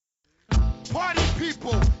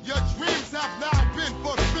people, your dreams have now been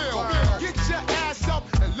fulfilled. Get your ass up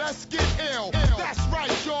and let's get ill. That's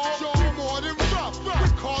right, y'all. We more than rough.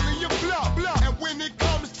 We're calling you bluff. And when it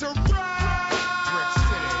comes to Brick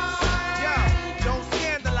City. Yo, don't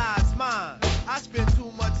scandalize mine. I spend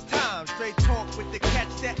too much time straight talk with the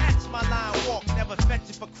cats that ask my line walk. Never fetch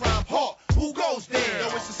it for crime. Hawk, who goes there?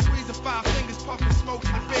 Yo, it's a squeeze of 5 fingers puffing smoke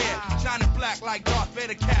in the bed. Shining black like Darth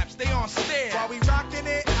Vader caps. They on stare. While we rockin'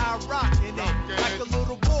 it, I rockin' it. Like a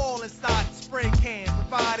little ball inside the spray can.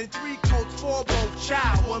 Providing 3 coats for both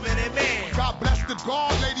child, woman, and man. God bless the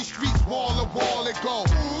guard, lady streets wall to wall it go.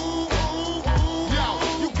 Ooh, ooh, ooh.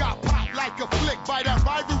 Yo, you got popped like a flick by that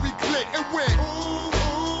rivalry click and went. Ooh,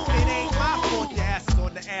 ooh. It ain't my fault your ass is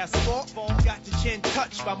on the asphalt. Got your chin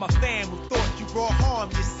touched by my fam who thought you brought harm.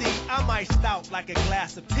 You see, I'm iced out like a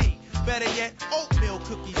glass of tea. Better yet, oatmeal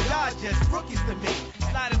cookies. Y'all just rookies to me.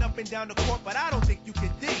 Sliding up and down the court, but I don't think you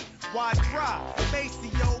can D. Why try?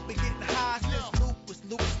 Maceo been getting high since Luke was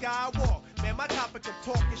Luke Skywalker. Man, my topic of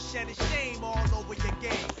talk is shedding shame all over your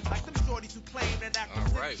game. Like some shorties who claim that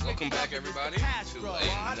All right, welcome back everybody to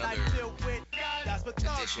another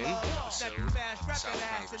edition of South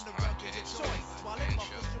Congress Podcast, fan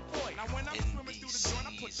show in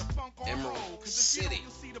DC's Emerald City.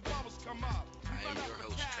 I am your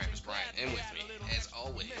host, Travis Bryant, and with me, as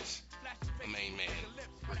always, my main man,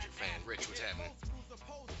 Richard Fan. Rich, what's happening?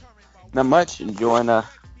 Not much. Enjoying a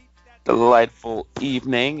delightful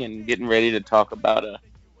evening and getting ready to talk about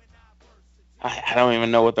I don't even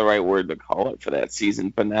know what the right word to call it for that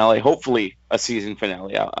season finale. Hopefully a season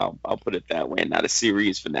finale. I'll put it that way, not a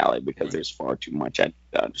series finale, because there's far too much I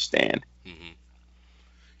understand. Mm-hmm.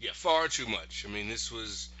 Yeah, far too much. I mean, this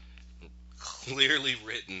was clearly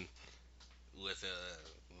written with a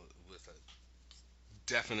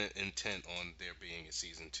definite intent on there being a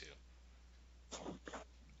season 2.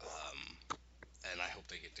 And I hope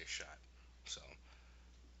they get their shot. So,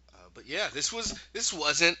 but yeah, this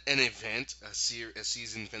wasn't an event, a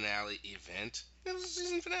season finale event. It was a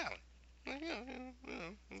season finale. Like,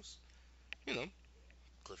 it was,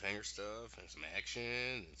 cliffhanger stuff and some action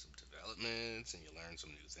and some developments, and you learn some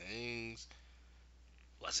new things.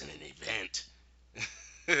 Wasn't an event.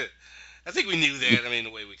 I think we knew that. I mean,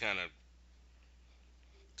 the way we kind of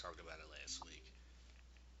talked about it last week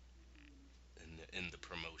in the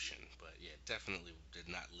promotion, but yeah, definitely did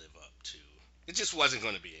not live up to. It just wasn't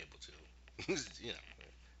going to be able to,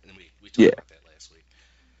 And we talked about that last week.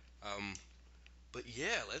 But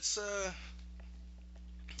yeah, let's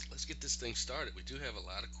get this thing started. We do have a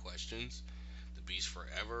lot of questions. The Beast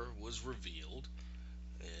Forever was revealed.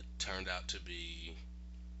 It turned out to be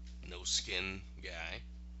No Skin guy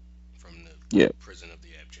from the Prison of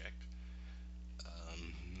the Abject.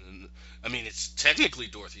 I mean, it's technically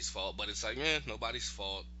Dorothy's fault, but it's like, nobody's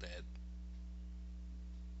fault that,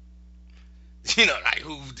 like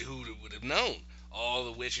who would have known? All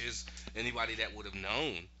the witches, anybody that would have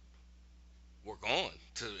known, were gone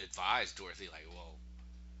to advise Dorothy,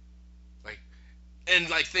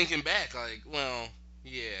 thinking back,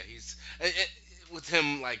 he's with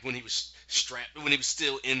him, like when he was strapped, when he was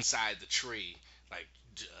still inside the tree, like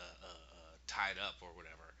tied up or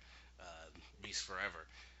whatever, Beast Forever.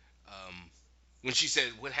 When she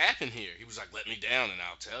said, "What happened here?" He was like, "Let me down and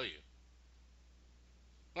I'll tell you."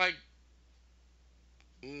 Like,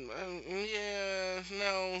 yeah,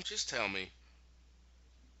 no, just tell me.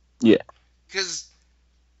 Yeah. Because,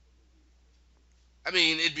 I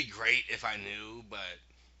mean, it'd be great if I knew, but,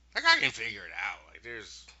 like, I can figure it out. Like,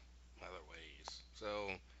 there's other ways.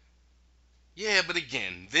 So, yeah, but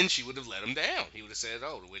again, then she would have let him down. He would have said,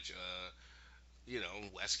 "Oh, the witch,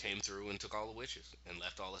 Wes came through and took all the witches and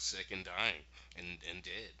left all the sick and dying and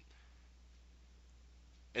dead."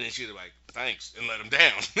 And then she'd be like, "Thanks," and let him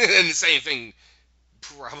down. And the same thing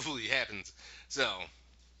probably happens. So,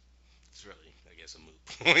 it's really, I guess, a moot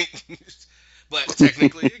point. But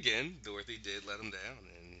technically, again, Dorothy did let him down,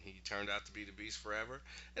 and he turned out to be the Beast Forever.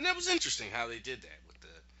 And that was interesting how they did that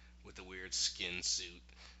with the weird skin suit.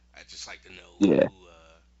 I'd just like to know who,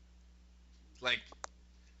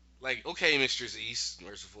 like, okay, Mistress East,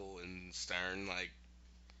 Merciful, and Stern, like,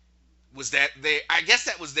 was that they? I guess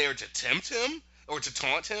that was there to tempt him or to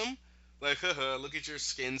taunt him, like, haha, look at your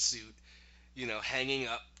skin suit, hanging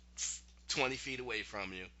up 20 feet away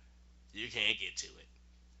from you. You can't get to it.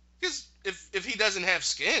 Because if he doesn't have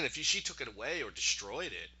skin, if she took it away or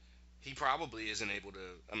destroyed it, he probably isn't able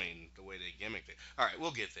to. I mean, the way they gimmicked it. All right,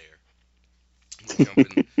 we'll get there. I'm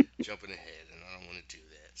jumping ahead, and I don't want to do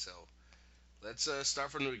that. So let's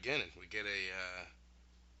start from the beginning. We get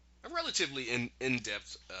a relatively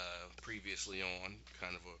in-depth previously on,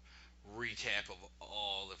 kind of a recap of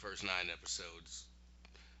all the first 9 episodes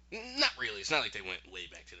Not really. It's not like they went way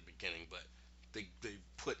back to the beginning, but they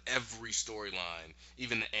put every storyline,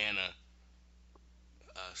 even the Anna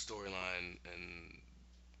storyline and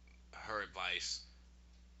her advice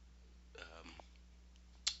um,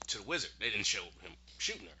 to the wizard. They didn't show him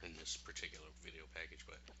shooting her in this particular video package,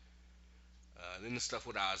 but then the stuff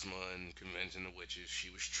with Ozma and convincing the witches she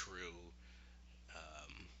was true.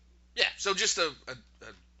 Yeah, so just a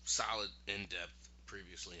solid, in-depth,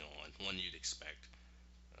 previously on one you'd expect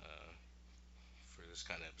uh, for this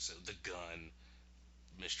kind of episode. The gun,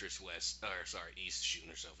 Mistress West, or sorry, East shooting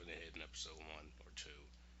herself in the head in episode 1 or 2.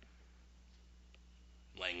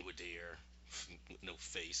 Langwedier, with no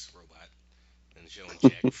face, robot, and showing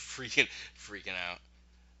Jack freaking out.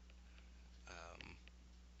 Um,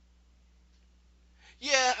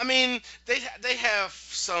 yeah, I mean they have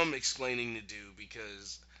some explaining to do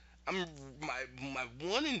because I'm my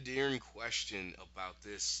one endearing question about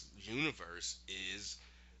this universe is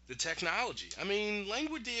the technology. I mean,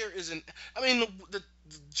 Langwedier isn't. I mean, the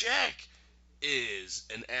Jack is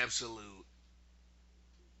an absolute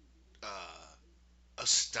uh,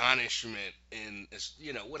 astonishment in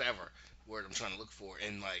whatever word I'm trying to look for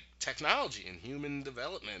in like technology and human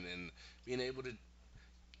development and being able to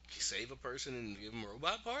save a person and give them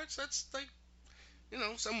robot parts. That's like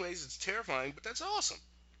some ways it's terrifying, but that's awesome.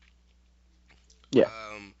 Yeah.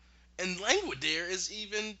 And Langwedier is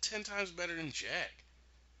even 10 times better than Jack.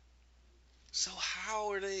 So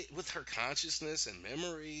how are they with her consciousness and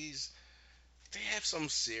memories? They have some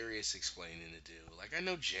serious explaining to do. Like I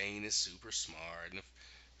know Jane is super smart and a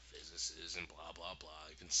physicist and blah blah blah.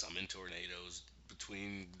 You can summon tornadoes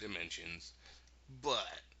between dimensions,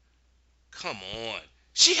 but come on,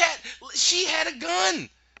 she had a gun.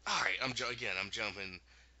 All right, again. I'm jumping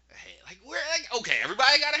ahead. Like where? Like okay,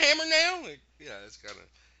 everybody got a hammer now. Like yeah, it's kind of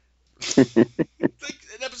like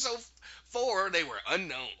in episode 4 they were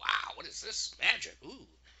unknown. Wow, what is this magic? Ooh,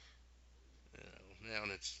 now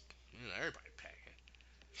it's everybody packing.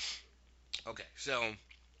 Okay, so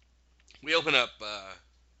we open up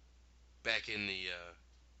back in the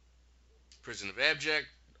prison of Abject.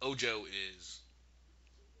 Ojo is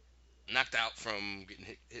knocked out from getting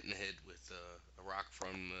hit in the head with a rock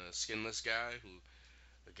from the skinless guy, who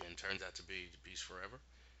again turns out to be the Beast Forever.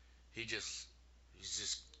 He just he's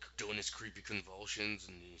just doing his creepy convulsions,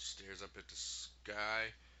 and he stares up at the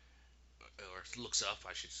sky, or looks up,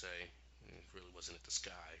 I should say. It really wasn't at the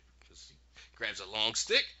sky because he grabs a long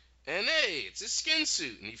stick, and hey, it's his skin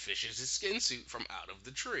suit, and he fishes his skin suit from out of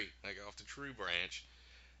the tree, like off the tree branch,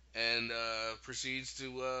 and proceeds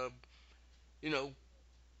to you know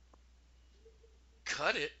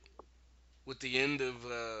cut it with the end of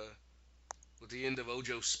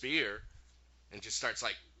Ojo's spear, and just starts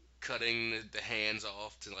like cutting the hands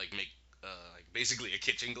off to like make like basically a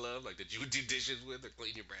kitchen glove, like that you would do dishes with or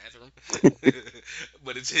clean your bathroom.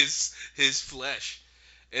 But it's his flesh,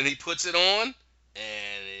 and he puts it on,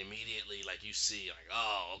 and immediately like you see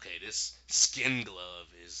like okay, this skin glove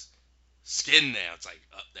is skin now. It's like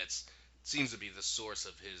that's seems to be the source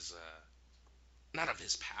of his not of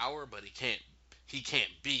his power, but he can't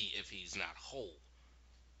be if he's not whole,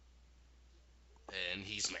 and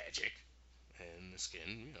he's magic, and the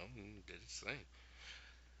skin did its thing.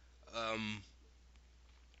 Um,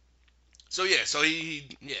 so yeah, he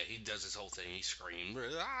does his whole thing. He screamed,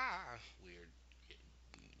 weird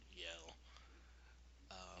yell.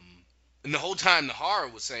 And the whole time the horror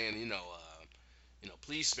was saying,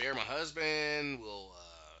 please spare my husband.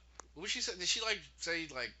 What was she say? Did she like say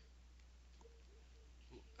like,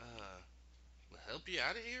 we'll help you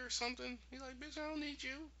out of here or something? He like, bitch, I don't need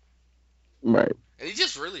you. Right. And he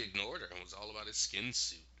just really ignored her and was all about his skin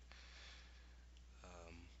suit.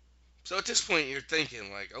 Um, so at this point, you're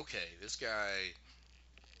thinking like, okay, this guy.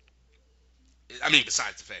 I mean,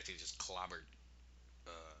 besides the fact he just clobbered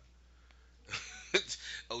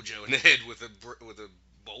Ojo in the head with a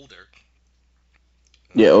boulder.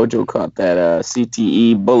 Yeah, Ojo caught that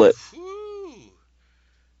CTE bullet. Whew.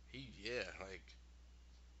 Like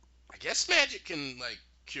I guess magic can like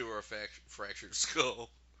cure a fractured skull.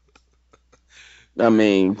 I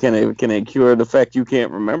mean, can it cure the fact you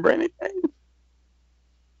can't remember anything?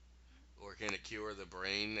 Or can it cure the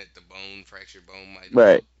brain that the fractured bone might have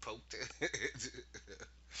Right. poked?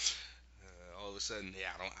 All of a sudden,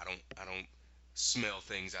 yeah, I don't smell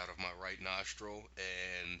things out of my right nostril,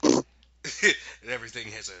 and and everything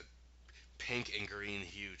has a pink and green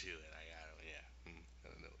hue to it. I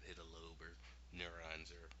don't know, hit a lobe or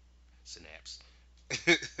neurons or synapse.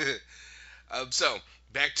 So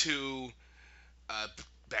back to uh,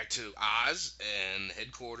 back to Oz and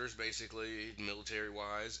headquarters, basically military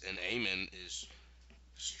wise, and Eamon is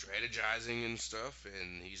strategizing and stuff,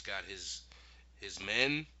 and he's got his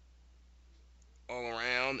men all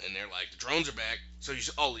around, and they're like, the drones are back. So you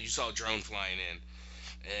saw a drone flying in,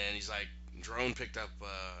 and he's like, drone picked up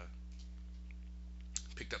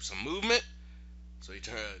some movement. So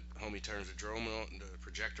homie turns the drone on, the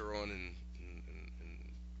projector on, and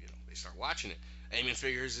they start watching it. Eamon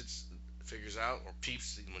figures out or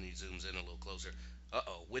peeps when he zooms in a little closer.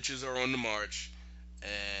 Witches are on the march,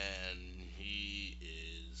 and he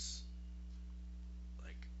is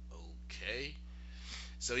like, okay.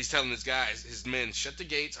 So he's telling his men, shut the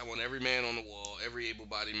gates. I want every man on the wall, every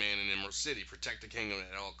able-bodied man in Emerald City. Protect the kingdom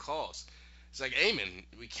at all costs. It's like, Aemon,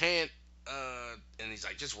 we can't. And he's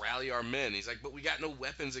like, just rally our men. He's like, but we got no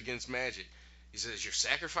weapons against magic. He says, your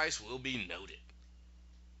sacrifice will be noted.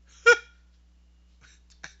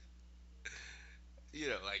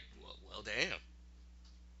 Like, well, damn.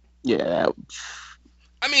 Yeah.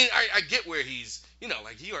 I mean, I get where he's,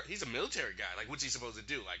 like he's a military guy. Like, what's he supposed to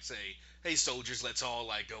do? Like, say, hey, soldiers, let's all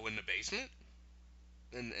like go in the basement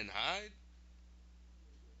and hide.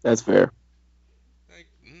 That's fair. Like,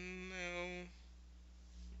 no,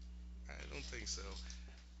 I don't think so.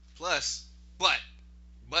 Plus, but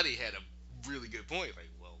Buddy had a really good point. Like,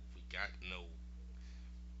 well, we got no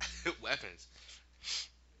weapons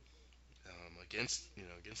against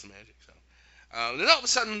the magic. So then all of a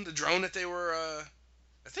sudden, the drone that they were,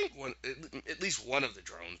 I think at least one of the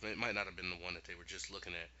drones, it might not have been the one that they were just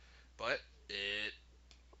looking at, but it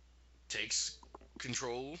takes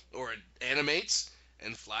control or it animates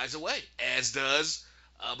and flies away, as does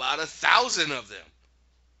about 1,000 of them.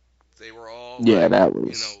 They were all that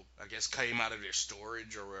was I guess came out of their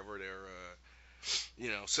storage or wherever they're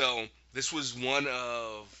so this was one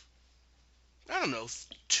of, I don't know,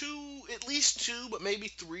 at least two, but maybe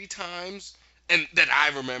three times, and that I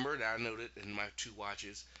remembered, I noted in my two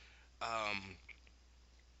watches,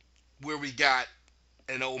 where we got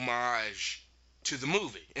an homage to the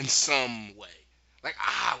movie in some way. Like,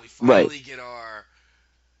 we finally get our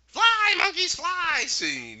fly monkeys fly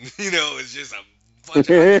scene. It's just a bunch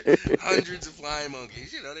of hundreds of flying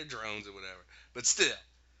monkeys. They're drones or whatever. But still,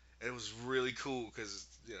 it was really cool because,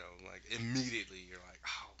 like immediately you're like,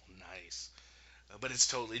 oh, nice. But it's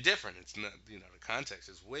totally different. It's not, the context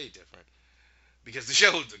is way different because the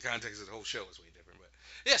context of the whole show is way different. But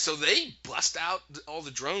yeah, so they bust out all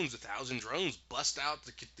the drones, 1,000 drones, bust out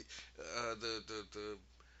the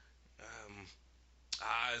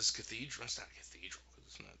Oz Cathedral. It's not a cathedral because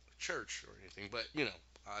it's not a church or anything, but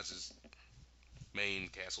Oz's main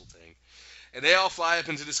castle thing. And they all fly up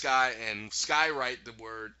into the sky and skywrite the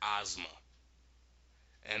word Ozma.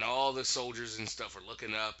 And all the soldiers and stuff are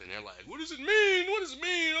looking up, and they're like, what does it mean? What does it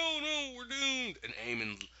mean? Oh, no, we're doomed. And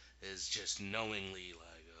Aemon is just knowingly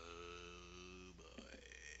like, oh, boy.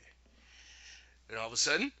 And all of a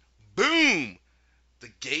sudden, boom!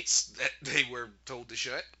 The gates that they were told to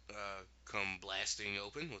shut come blasting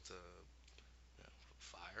open with a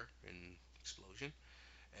fire and explosion.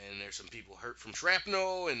 And there's some people hurt from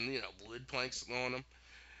shrapnel and, wood planks on them.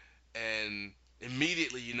 And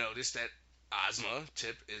immediately you notice that Ozma,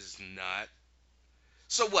 Tip, is not.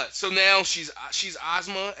 So what? So now she's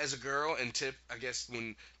Ozma as a girl, and Tip, I guess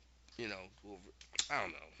when, I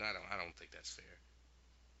don't know. I don't think that's fair.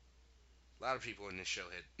 A lot of people in this show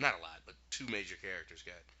had, not a lot, but two major characters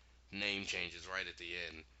got name changes right at the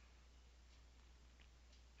end.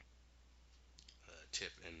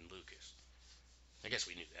 Tip and Lucas. I guess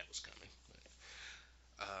we knew that was coming.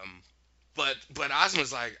 But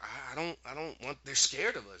Ozma's like, I don't want. They're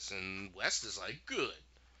scared of us, and West is like, good.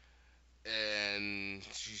 And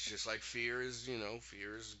she's just like, fear is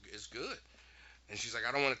good. And she's like,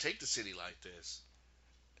 I don't want to take the city like this.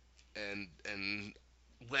 And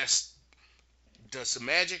West does some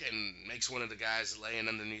magic and makes one of the guys laying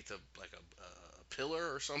underneath a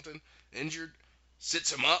pillar or something, injured,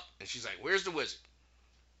 sits him up, and she's like, where's the wizard?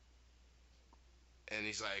 And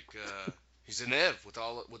he's like, he's in Ev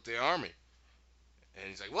with the army. And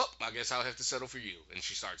he's like, well, I guess I'll have to settle for you. And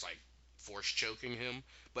she starts like force choking him,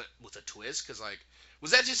 but with a twist, because like,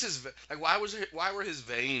 was that just his like why were his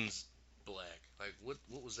veins black? Like what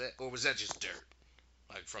was that, or was that just dirt,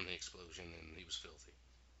 like from the explosion and he was filthy?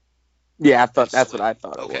 Yeah, I thought that's what I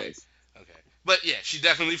thought it was. Okay, but yeah, she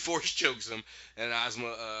definitely force chokes him, and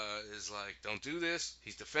Ozma is like, don't do this.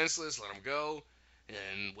 He's defenseless. Let him go.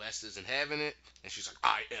 And West isn't having it, and she's like,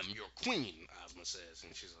 I am your queen, Ozma says,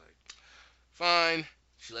 and she's like, fine.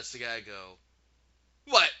 She lets the guy go.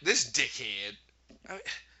 What? This dickhead. I mean,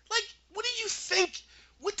 like, what do you think?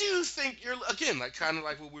 What do you think? You're again, like, kind of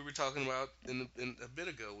like what we were talking about in a bit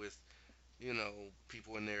ago with,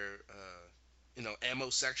 people in their,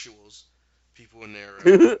 amosexuals. People in their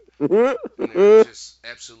just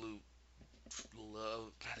absolute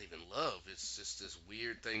love, not even love. It's just this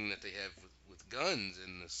weird thing that they have with guns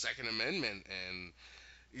and the Second Amendment, and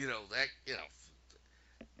that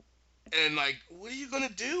and like, what are you gonna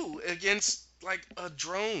do against like a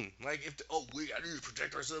drone? Like, if we gotta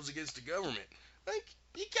protect ourselves against the government. Like,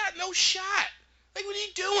 you got no shot. Like, what are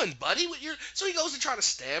you doing, buddy? So he goes to try to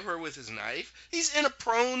stab her with his knife. He's in a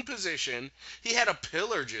prone position. He had a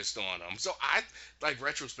pillar just on him. So I, like,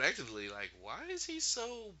 retrospectively, like, why is he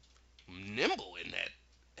so nimble in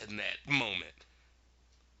that moment?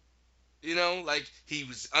 Like, he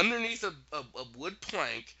was underneath a wood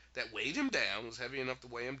plank that weighed him down, was heavy enough to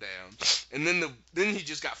weigh him down, and then he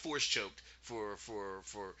just got force choked for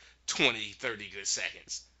 20, 30 good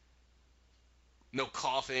seconds. No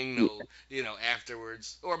coughing, no,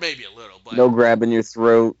 afterwards, or maybe a little, but No grabbing your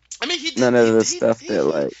throat. I mean, he did None of the stuff that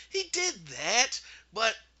like. he did that,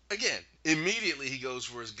 but again, immediately he goes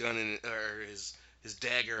for his gun or his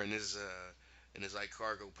dagger and his like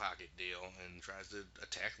cargo pocket deal and tries to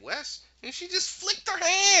attack Wes, and she just flicked her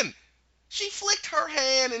hand. She flicked her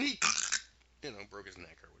hand, and he, broke his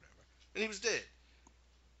neck or whatever, and he was dead.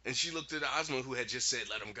 And she looked at Ozma, who had just said,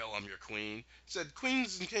 "Let him go. I'm your queen." Said,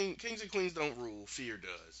 Kings and queens don't rule. Fear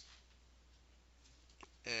does."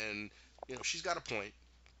 And she's got a point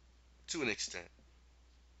to an extent.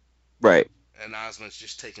 Right. And Ozma's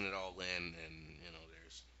just taking it all in, and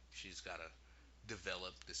she's got to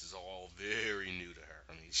develop. This is all very new to her.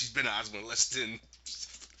 I mean, she's been Ozma less than,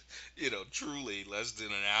 truly less than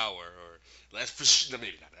an hour, or less,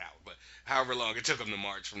 maybe not an hour, but however long it took them to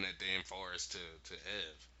march from that damn forest to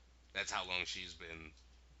Ev. That's how long she's been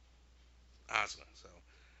Ozma. So,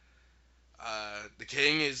 the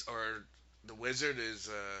king or the wizard is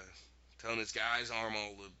telling his guys, arm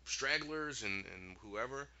all the stragglers and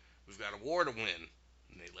whoever. We've got a war to win.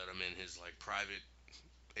 And they let him in his like private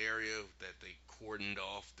area that they cordoned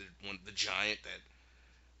off. The giant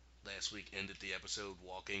that last week ended the episode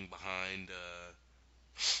walking behind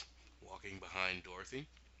Dorothy.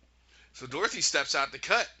 So Dorothy steps out the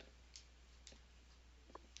cut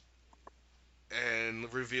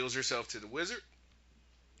and reveals herself to the wizard.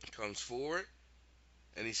 Comes forward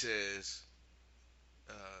and he says,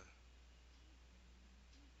 uh,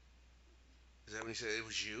 "Is that when he said it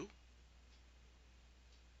was you?"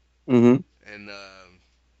 Mm-hmm. And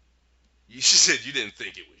she said, "You didn't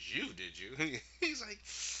think it was you, did you?" He's like,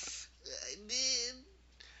 "I did."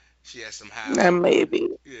 She asked him how. Maybe.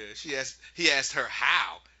 Yeah, he asked her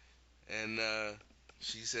how, and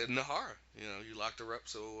she said Nahara. You locked her up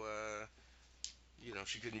so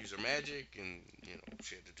she couldn't use her magic, and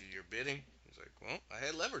she had to do your bidding. He's like, "Well, I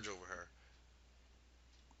had leverage over her.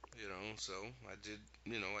 So I did.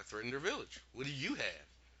 I threatened her village. What do you have?"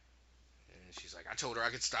 And she's like, "I told her I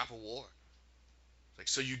could stop a war." Like,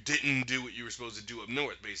 so you didn't do what you were supposed to do up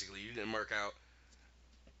north, basically. You didn't mark out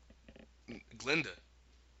Glinda.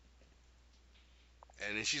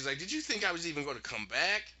 And then she's like, "Did you think I was even going to come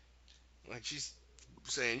back?" Like, she's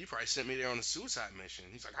saying, "You probably sent me there on a suicide mission."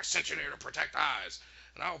 He's like, "I sent you there to protect Oz,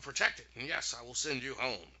 and I will protect it. And yes, I will send you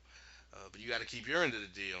home. But you got to keep your end of the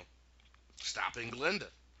deal, stopping Glinda."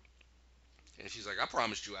 And she's like, "I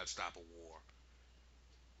promised you I'd stop a war.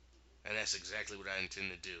 And that's exactly what I intend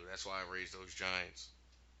to do. That's why I raised those giants."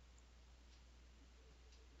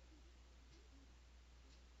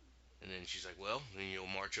 And then she's like, "Well, then you'll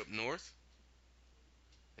march up north,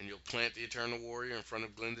 and you'll plant the Eternal Warrior in front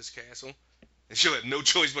of Glinda's castle, and she'll have no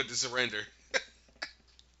choice but to surrender."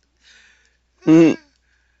 Mm-hmm.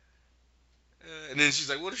 And then she's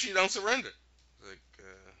like, "What if she don't surrender?" Like,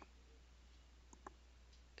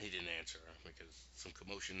 he didn't answer her because some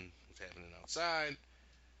commotion was happening outside.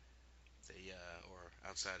 Or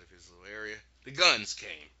outside of his little area. The guns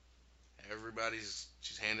came.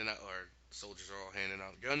 She's handing out, or soldiers are all handing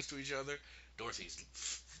out guns to each other. Dorothy's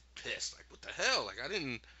pissed, like, what the hell? Like, I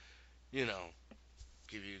didn't, you know,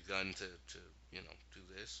 give you a gun to do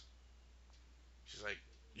this. She's like,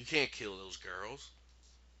 "You can't kill those girls."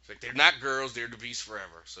 She's like, "They're not girls, they're the beast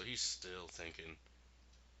forever." So he's still thinking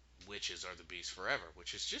witches are the beast forever,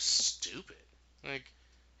 which is just stupid. Like,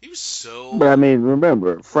 he was But I so, mean,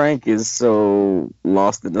 remember, Frank is so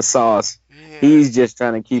lost in the sauce. yeah, He's just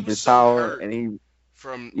trying to he keep was his so power, hurt and he,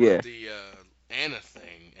 from with yeah. the Anna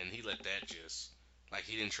thing, and he let that just, like,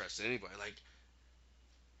 he didn't trust anybody. Like,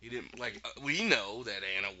 he didn't, like, we know that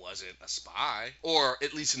Anna wasn't a spy, or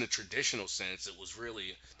at least in the traditional sense, it was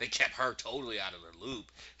really, they kept her totally out of the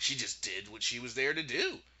loop. She just did what she was there to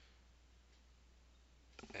do,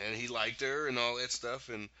 and he liked her and all that stuff,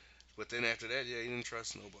 and but then after that, yeah, he didn't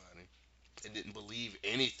trust nobody. and didn't believe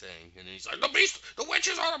anything. And he's like, the beast, the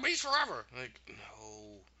witches are the beast forever. Like,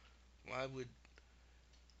 no, why would?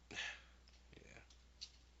 Yeah.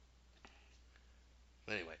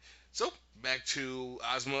 Anyway, so back to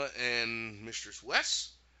Ozma and Mistress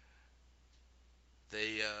West.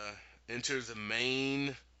 They enter the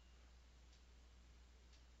main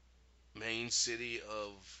city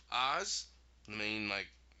of Oz, the main like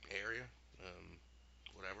area,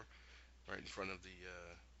 whatever, right in front of the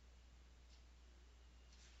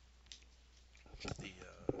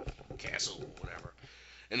castle, whatever.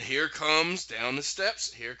 And here comes down the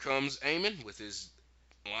steps. Here comes Eamon with his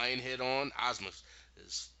lion head on. Ozma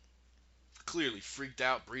is clearly freaked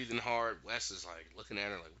out, breathing hard. Wes is like looking at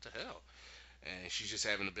her like, what the hell? And she's just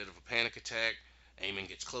having a bit of a panic attack. Eamon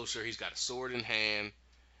gets closer. He's got a sword in hand,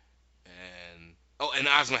 and and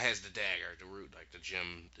Ozma has the dagger, the root, like the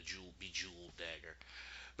gem, the jewel, bejeweled dagger.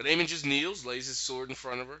 But Eamon just kneels, lays his sword in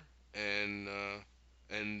front of her, and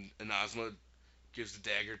and Ozma gives the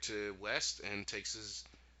dagger to West and takes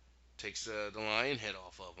the lion head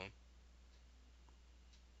off of him.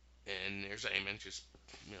 And there's Eamon, just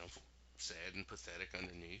you know, sad and pathetic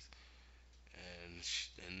underneath.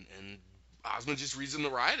 And Ozma just reads him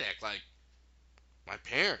the riot act, like my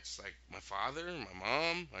parents, like my father, my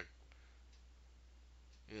mom, like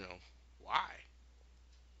why?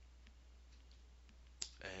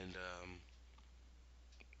 And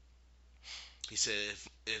he said,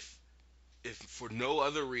 if for no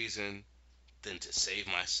other reason than to save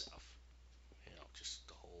myself, just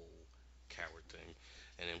the whole coward thing.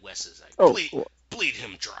 And then Wes is like, Oh, bleed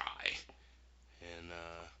him dry. And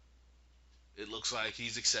it looks like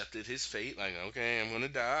he's accepted his fate. Like, okay, I'm gonna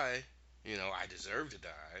die. I deserve to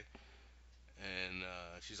die. And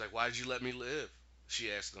she's like, why did you let me live?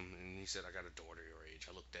 She asked him, and he said, I got a daughter your age.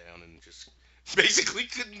 I looked down and just basically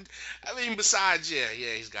couldn't. I mean, besides, yeah,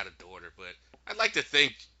 he's got a daughter, but I'd like to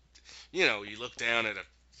think, you look down at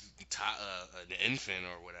an infant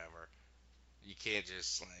or whatever. You can't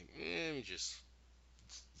just like, let me just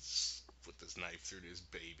put this knife through this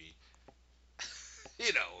baby.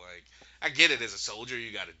 Like I get it as a soldier,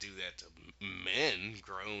 you got to do that to men,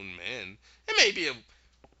 grown men, and maybe a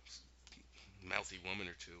mouthy woman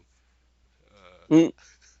or two. mm,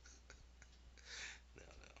 No,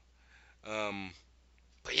 no.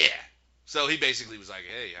 But yeah. So he basically was like,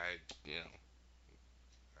 hey, I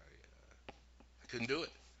couldn't do it,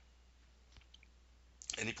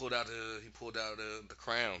 and he pulled out the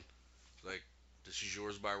crown, like this is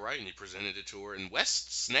yours by right, and he presented it to her, and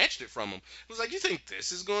West snatched it from him. It was like, you think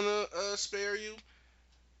this is gonna spare you?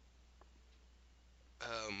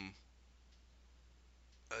 Um,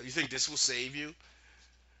 you think this will save you?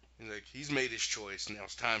 And like he's made his choice. Now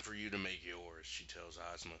it's time for you to make yours. She tells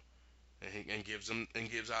Ozma, and gives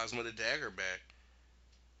Ozma the dagger back.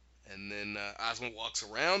 And then Ozma walks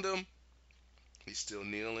around him. He's still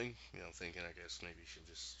kneeling, thinking I guess maybe she'll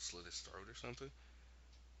just slit his throat or something.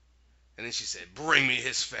 And then she said, "Bring me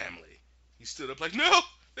his family." He stood up like, "No,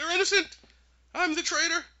 they're innocent. I'm the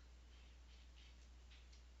traitor."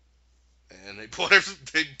 And they brought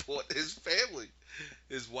his family,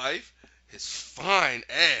 his wife, his fine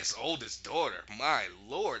ass oldest daughter. My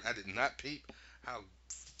lord, I did not peep how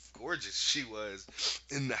gorgeous she was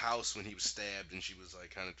in the house when he was stabbed, and she was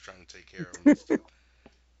like kind of trying to take care of him and stuff.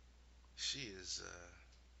 She is,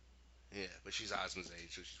 yeah, but she's Ozma's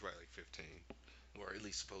age, so she's probably like 15, or at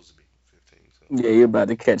least supposed to be 15. So, yeah, you're about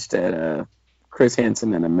to catch that Chris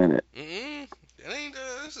Hansen in a minute. that ain't.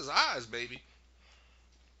 This is Oz, baby.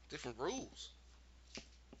 Different rules.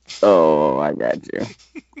 Oh, I got you.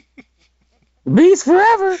 Beast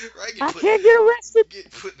forever. Right? I can't get arrested.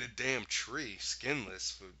 Get put in a damn tree,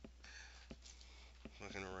 skinless, for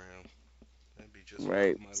fucking around. That'd be just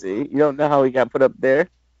Right. my See, luck. you don't know how he got put up there.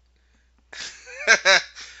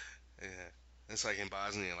 Yeah, it's like in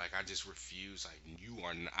Bosnia. Like I just refuse. Like you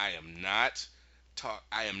are. I am not.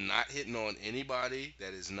 I am not hitting on anybody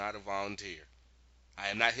that is not a volunteer. I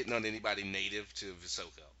am not hitting on anybody native to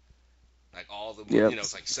Visoko. Like all the, Yep.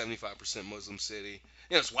 it's like 75% Muslim city.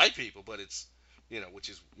 It's white people, but it's, which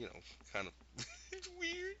is, kind of it's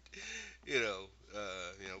weird.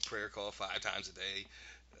 Prayer call 5 times a day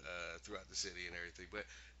throughout the city and everything. But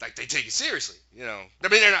like they take it seriously. I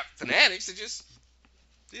mean, they're not fanatics. They just,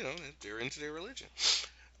 they're into their religion.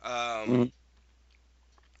 Um, Mm,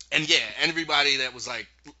 and yeah, everybody that was like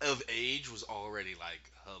of age was already like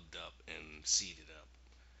hubbed up and seated up,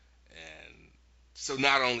 and so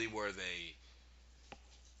not only were they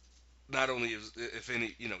not only if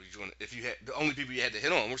any if you had the only people you had to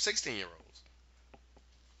hit on were 16-year-olds.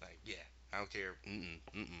 Like yeah, I don't care.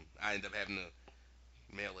 I end up having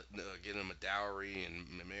to mail it, get him a dowry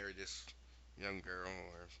and marry this young girl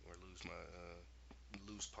or lose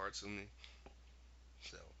my lose parts of me.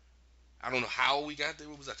 So I don't know how we got there.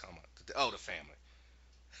 What was I talking about? Oh, the family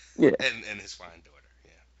Yeah. and his fine daughter.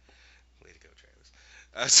 Yeah, way to go, Travis.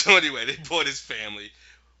 So anyway, they bought his family,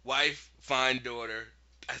 wife, fine daughter.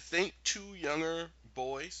 I think two younger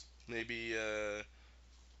boys, maybe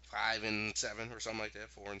 5 and 7 or something like that,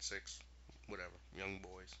 4 and 6, whatever, young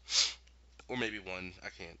boys, or maybe one. I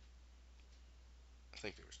can't. I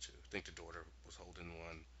think there was two. I think the daughter was holding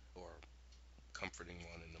one or comforting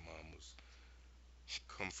one, and the mom was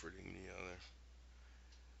comforting the other.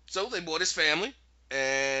 So they bought his family,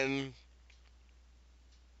 and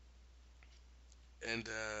and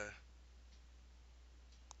uh,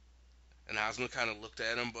 and Ozma kind of looked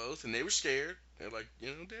at them both, and they were scared. They're like,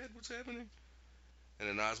 Dad, what's happening? And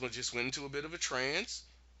then Ozma just went into a bit of a trance,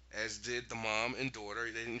 as did the mom and daughter.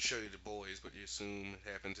 They didn't show you the boys, but you assume it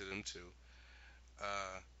happened to them too.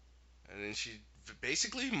 Uh, and then she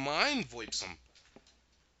basically mind voips them.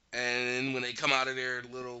 And then when they come out of their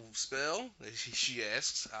little spell, she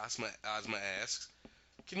asks, Ozma asks,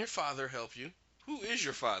 "Can your father help you? Who is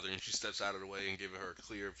your father?" And she steps out of the way and gives her a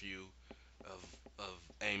clear view of of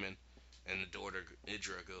Aemon. And the daughter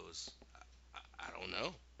Idra goes, I don't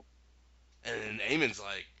know. And then Aemon's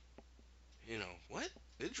like, what?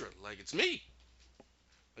 Idra, like it's me.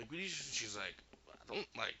 Like she's like, I don't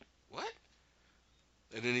like what?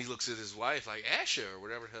 And then he looks at his wife like Asha or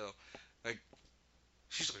whatever the hell. Like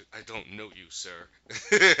she's like, I don't know you, sir.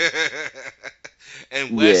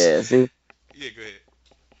 And Wes, Yeah. See, yeah, go ahead.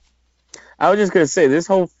 I was just gonna say this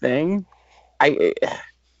whole thing. I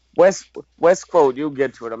West quote. You'll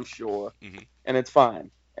get to it, I'm sure, Hmm. and it's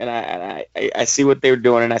fine. And I see what they're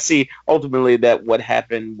doing, and I see ultimately that what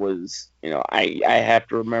happened was, I have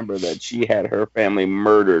to remember that she had her family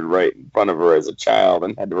murdered right in front of her as a child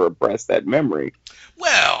and had to repress that memory.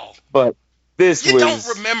 Well, But this you don't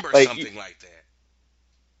was remember like something like that.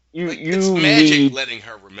 Like it's you magic need, letting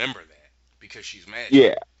her remember that because she's magic.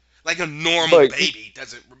 yeah, Like a normal but baby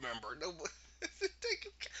doesn't remember. No,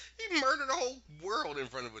 he murdered a whole world in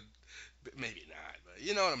front of a. Maybe not, but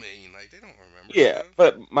you know what I mean. Like they don't remember yeah, stuff.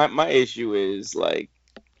 but my issue is like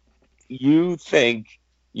you think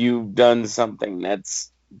you've done something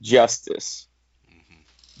that's justice, Hmm.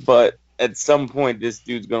 but at some point this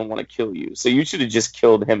dude's gonna want to kill you. So you should have just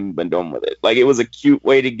killed him and been done with it. Like it was a cute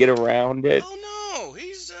way to get around it. Oh no,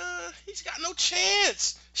 he's got no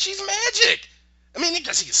chance. She's magic. I mean, I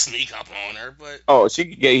guess he can sneak up on her, but Oh,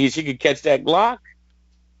 she could catch that Glock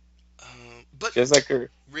but just like her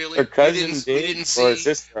really, we cousin didn't we did, didn't or her see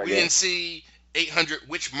sister, I we didn't guess. see 800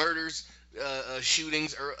 witch murders,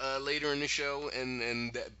 shootings later in the show,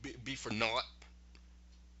 and that be for naught.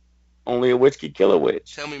 Only a witch could kill a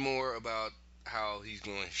witch. Tell me more about how he's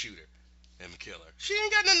going to shoot her and kill her. She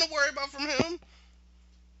ain't got nothing to worry about from him.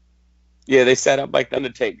 Yeah, they set up like the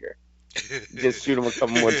Undertaker. Just shoot him a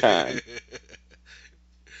couple more times.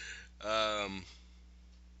 um,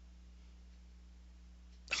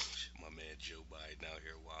 my man Joe Biden out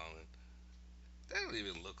here wilding. That don't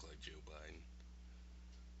even look like Joe Biden.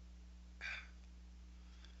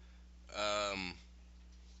 Um,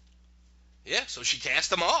 yeah, so she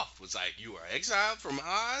cast him off. Was like, you are exiled from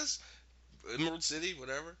Oz, Emerald City,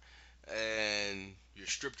 whatever, and you're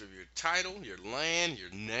stripped of your title, your land,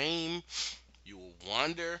 your name. You will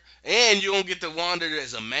wander, and you don't get to wander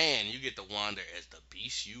as a man. You get to wander as the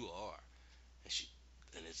beast you are.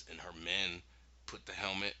 And and her men put the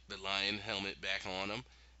lion helmet back on him,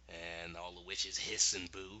 and all the witches hiss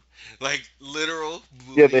and boo, like literal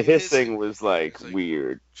Yeah, the booing and hissing. hissing was like It's like,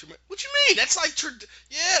 weird. what you mean? That's like,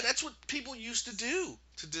 yeah, that's what people used to do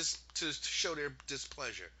to show their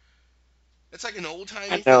displeasure. That's like an old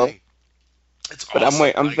I timey know, thing. It's but I'm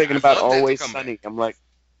awesome. I'm Like thinking I'd about love that to Always come back. Sunny. I'm like,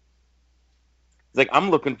 it's like I'm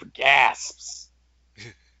looking for gasps.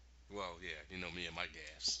 Well, yeah, me and my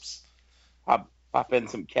gasps. Pop in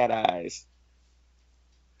some cat eyes.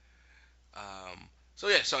 So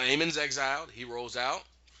yeah, so Aemon's exiled. He rolls out,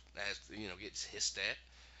 as gets hissed at,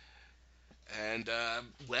 and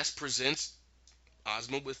Wes presents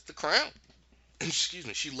Ozma with the crown. Excuse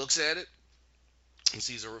me. She looks at it and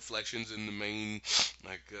sees her reflections in the main,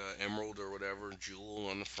 like emerald or whatever jewel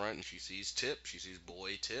on the front, and she sees Tip. She sees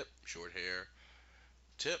boy Tip, short hair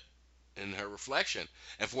Tip, in her reflection.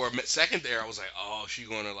 And for a second there, I was like, oh, she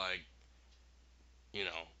gonna like, you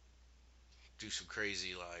know, do some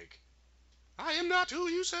crazy like, I am not who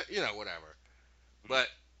you say, whatever. But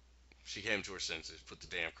she came to her senses, put the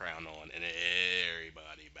damn crown on, and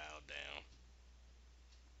everybody bowed down.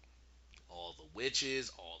 All the witches,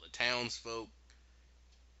 all the townsfolk,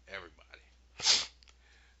 everybody.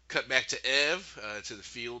 cut back to Ev, to the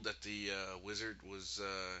field that the wizard was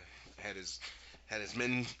had his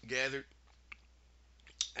men gathered,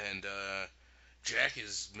 and Jack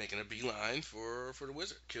is making a beeline for the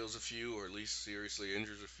wizard. Kills a few, or at least seriously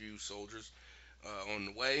injures a few soldiers on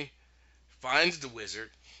the way. Finds the wizard.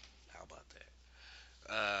 How about that?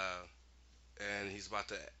 And he's about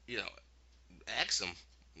to, ask him,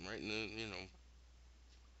 right?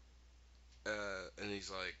 And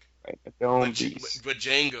he's like, Right, the dome but, beast. but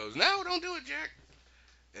Jane goes, no, don't do it, Jack.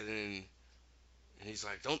 And then he's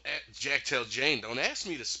like, don't. Jack tells Jane, don't ask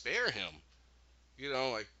me to spare him.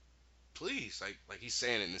 Like, please, like he's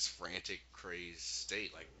saying it in this frantic, crazed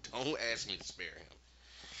state, like, don't ask me to spare him.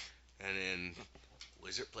 And then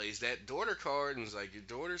Wizard plays that daughter card and is like, your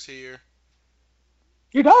daughter's here.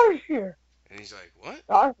 Your daughter's here. And he's like, what?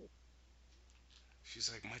 Daughter.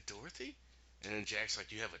 She's like, my Dorothy? And then Jack's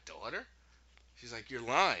like, you have a daughter? She's like, you're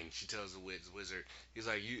lying. She tells the wizard. He's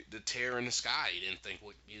like, the tear in the sky.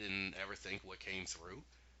 You didn't ever think what came through.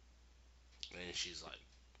 And she's like,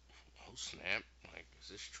 oh snap! Like, is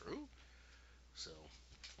this true? So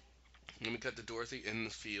then we cut to Dorothy in the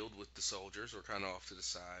field with the soldiers. We're kind of off to the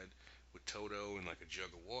side with Toto and like a jug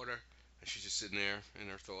of water, and she's just sitting there in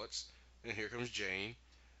her thoughts. And here comes Jane.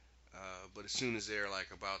 But as soon as they're like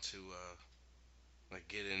about to like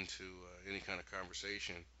get into any kind of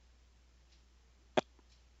conversation,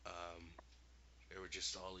 um, they were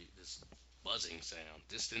just all this buzzing sound,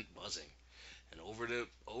 distant buzzing, and over the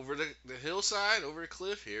hillside, over the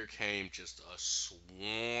cliff, here came just a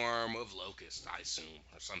swarm of locusts, I assume,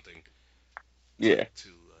 or something Yeah. to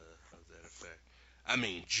of that effect. I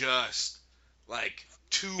mean, just like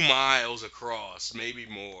 2 miles across, maybe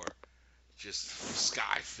more, just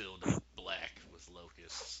sky filled up black with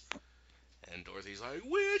locusts. And Dorothy's like,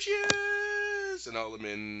 witches! And all the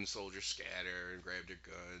men and soldiers scatter and grab their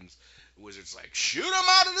guns. The wizard's like, shoot them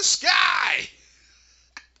out of the sky!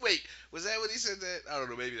 Wait, was that when he said that? I don't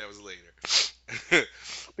know, maybe that was later.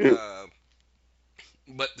 uh,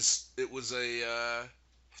 but it was a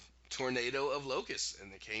tornado of locusts,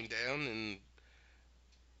 and they came down and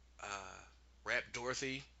wrapped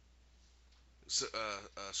Dorothy,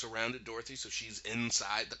 surrounded Dorothy, so she's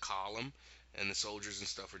inside the column, and the soldiers and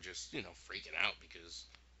stuff are just, freaking out because,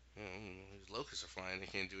 these locusts are flying, they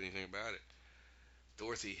can't do anything about it.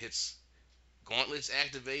 Dorothy hits gauntlets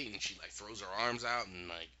activate, and she like throws her arms out, and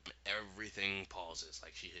like everything pauses.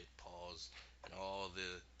 Like she hit pause, and all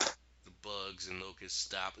the bugs and locusts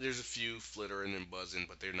stop. There's a few flittering and buzzing,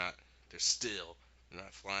 but they're not. They're still. They're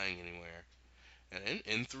not flying anywhere. And then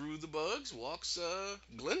in through the bugs walks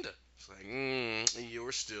Glinda. It's like,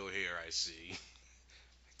 you're still here, I see.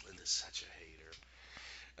 Glinda's such a hater.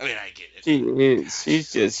 I mean, I get it.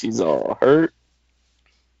 She is. She's all hurt.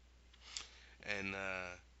 And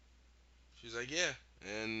she's like, yeah.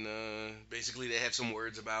 And basically, they have some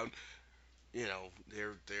words about,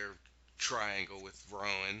 their triangle with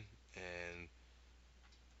Rowan. And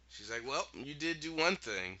she's like, well, you did do one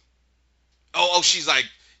thing. Oh, she's like,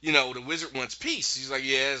 the wizard wants peace. She's like,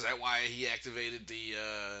 yeah, is that why he activated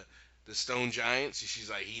the stone giants? She's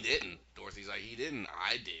like, he didn't. Dorothy's like, he didn't.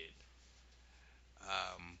 I did.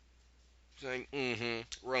 She's like,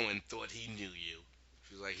 Rowan thought he knew you.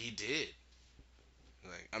 She's like, he did.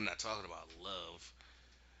 Like, I'm not talking about love.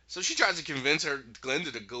 So she tries to convince her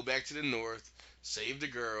Glinda to go back to the north, save the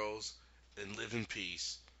girls, and live in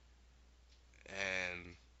peace.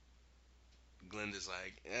 And Glinda's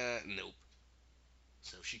like, nope.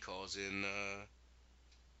 So she calls in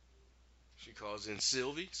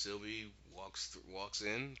Sylvie. Sylvie walks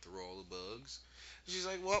in through all the bugs. She's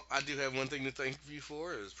like, well, I do have one thing to thank you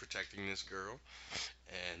for, is protecting this girl.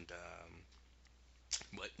 And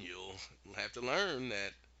but you'll have to learn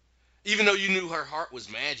that even though you knew her heart was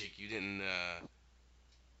magic, you didn't.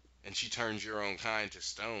 And she turns your own kind to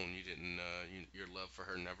stone. You didn't. Your love for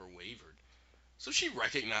her never wavered. So she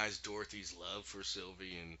recognized Dorothy's love for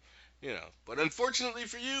Sylvie, and But unfortunately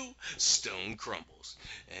for you, stone crumbles,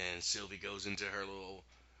 and Sylvie goes into her little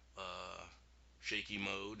shaky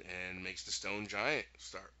mode and makes the stone giant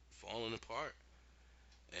start falling apart.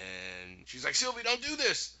 And she's like, Sylvie, don't do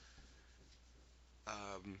this.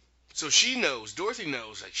 So Dorothy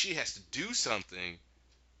knows, like she has to do something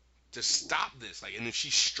to stop this. Like, and if she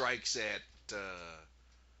strikes at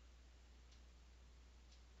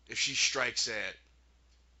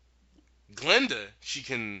Glinda, she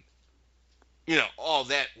can, all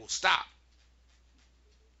that will stop.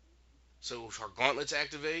 So if her gauntlets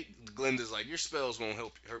activate, Glinda's like, your spells won't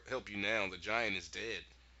help you now. The giant is dead.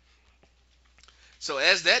 So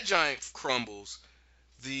as that giant crumbles,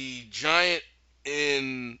 the giant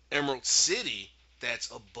in Emerald City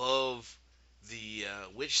that's above the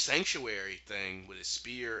witch sanctuary thing with his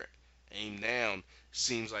spear aimed down.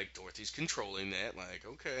 Seems like Dorothy's controlling that. Like,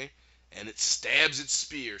 okay, and it stabs its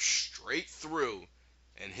spear straight through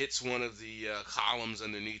and hits one of the columns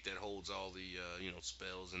underneath that holds all the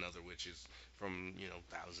spells and other witches from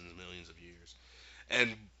thousands, millions of years.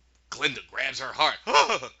 And Glinda grabs her heart,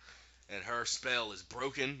 and her spell is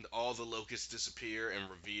broken. All the locusts disappear and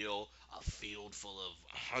reveal a field full of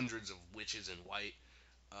hundreds of witches in white,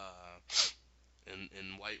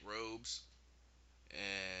 in white robes,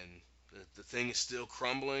 and the thing is still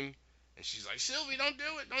crumbling. And she's like, Sylvie, don't do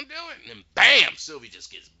it, don't do it. And then bam, Sylvie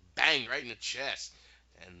just gets banged right in the chest.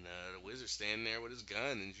 And the wizard's standing there with his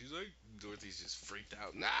gun, and she's like, Dorothy's just freaked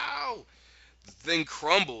out. No! The thing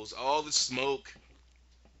crumbles. All the smoke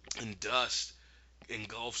and dust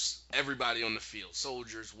engulfs everybody on the field.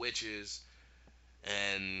 Soldiers, witches,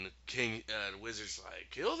 and the wizard's like,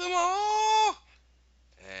 kill them all!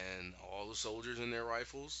 And all the soldiers and their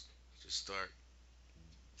rifles just start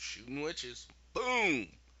shooting witches. Boom!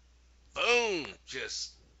 Boom!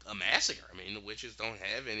 Just a massacre. I mean, the witches don't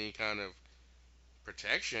have any kind of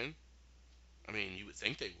protection. I mean, you would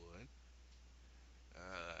think they would.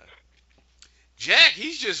 Jack,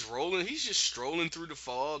 he's just rolling. He's just strolling through the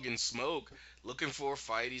fog and smoke, looking for a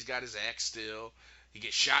fight. He's got his axe still. He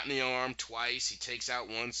gets shot in the arm twice. He takes out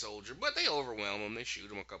one soldier, but they overwhelm him. They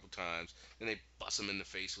shoot him a couple times. Then they bust him in the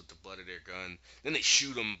face with the butt of their gun. Then they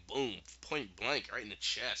shoot him, boom, point blank, right in the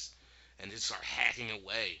chest, and just start hacking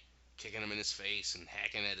away, kicking him in his face and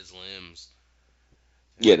hacking at his limbs.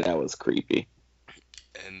 Yeah, that was creepy.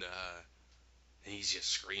 And he's just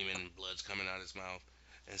screaming, blood's coming out of his mouth.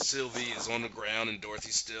 And Sylvie is on the ground, and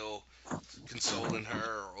Dorothy's still consoling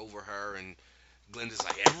her or over her, and Glinda's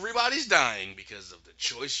like, everybody's dying because of the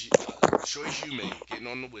choice you made, getting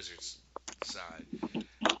on the wizard's side.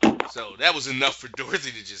 So that was enough for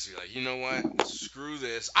Dorothy to just be like, you know what, screw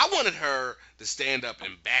this. I wanted her to stand up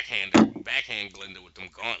and backhand Glinda with them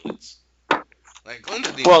gauntlets. Like,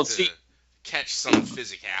 Glinda needed to catch some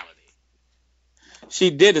physicality.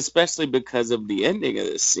 She did, especially because of the ending of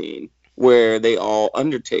this scene, where they all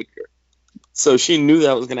undertake her. So she knew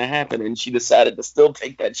that was going to happen, and she decided to still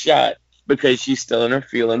take that shot because she's still in her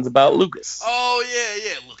feelings about Lucas. Oh,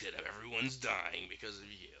 yeah, look at him. Everyone's dying because of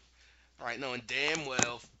you. All right, knowing damn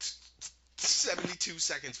well 72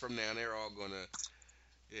 seconds from now, they're all going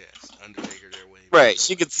to, undertake her their way. Right,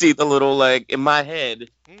 she could see the little, like, in my head,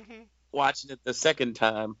 Mm-hmm. watching it the second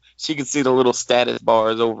time, she could see the little status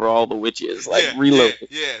bars over all the witches, like, reloading.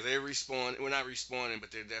 Yeah, they respawn. We're not respawning,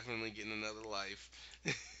 but they're definitely getting another life.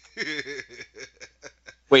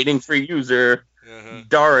 Waiting for user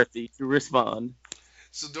Dorothy to respond.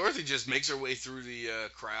 So Dorothy just makes her way through the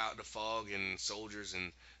crowd, the fog, and soldiers,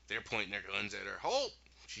 and they're pointing their guns at her. Halt!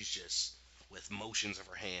 She's just, with motions of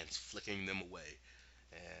her hands, flicking them away.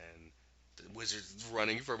 And the wizard's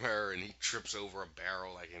running from her, and he trips over a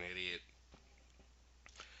barrel like an idiot.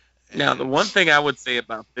 Now, the one thing I would say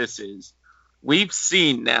about this is, we've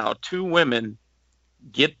seen now 2 women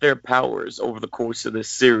get their powers over the course of this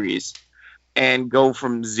series and go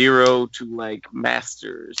from 0 to, like,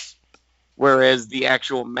 masters. Whereas the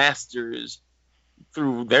actual masters,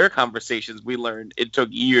 through their conversations, we learned it took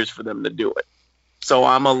years for them to do it. So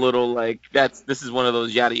I'm a little like, this is one of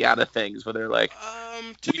those yada yada things where they're like,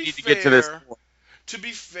 to we be need to fair, get to this point. To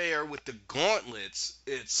be fair, with the gauntlets,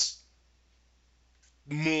 it's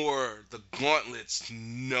more the gauntlets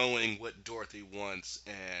knowing what Dorothy wants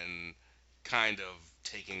and kind of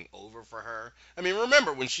taking over for her. I mean,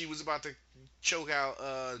 remember when she was about to choke out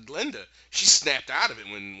Glinda, she snapped out of it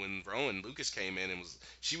when Rowan Lucas came in and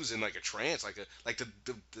she was in like a trance, like the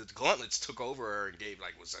gauntlets took over her and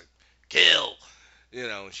was like kill,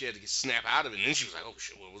 and she had to snap out of it, and then she was like, oh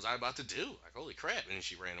shit, what was I about to do? Like, holy crap, and then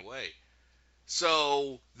she ran away.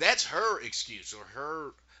 So that's her excuse,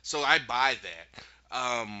 so I buy that.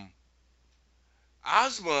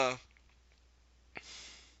 Ozma,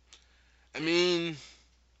 I mean,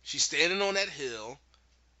 she's standing on that hill,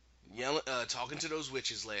 yelling, talking to those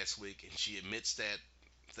witches last week, and she admits that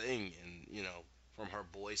thing, and from her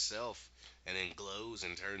boy self, and then glows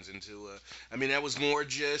and turns into I mean, that was more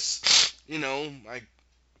just, like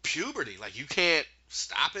puberty. Like, you can't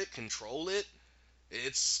stop it, control it.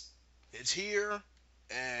 It's here,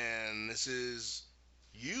 and this is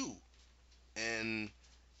you, and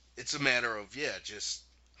it's a matter of just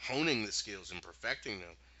honing the skills and perfecting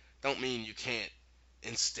them. Don't mean you can't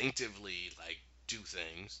instinctively like do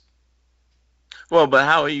things. Well, but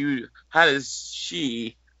how does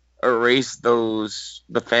she erase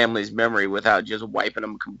the family's memory without just wiping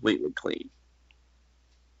them completely clean?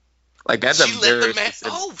 Like, that's she a very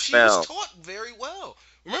specific she spell. was taught very well.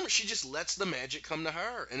 Remember, she just lets the magic come to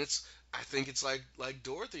her, and it's. I think it's like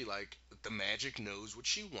Dorothy. Like the magic knows what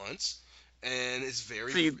she wants, and it's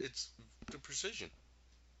very. See, It's the precision.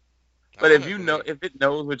 I but don't if have you know, any. if it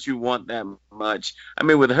knows what you want that much, I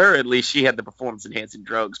mean, with her at least, she had the performance enhancing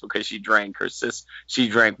drugs because she drank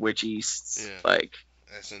witch yeast's Yeah, like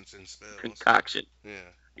essence and spells. concoction. Yeah.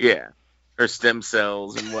 Yeah, her stem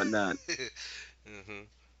cells and whatnot. hmm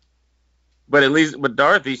But at least with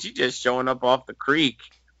Dorothy, she just showing up off the creek,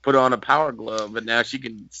 put on a power glove, and now she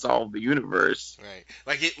can solve the universe. Right.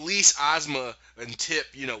 Like at least Ozma and Tip,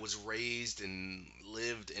 was raised and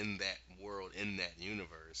lived in that world, in that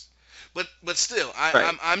universe. But still,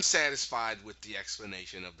 Right. I'm satisfied with the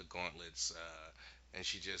explanation of the gauntlets, and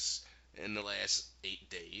she just in the last 8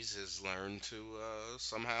 days has learned to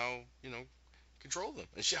somehow control them.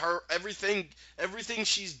 And her everything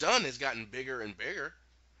she's done has gotten bigger and bigger,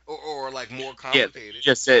 or like more Yeah, complicated.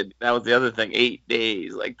 just said that was the other thing. 8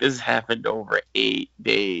 days. Like this happened over 8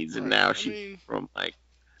 days, and Right. now I she mean, from like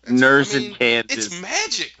I nurse in mean, it's Kansas.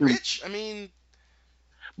 magic, Rich. I mean,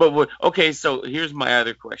 But what? Okay, so here's my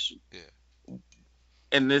other question, yeah.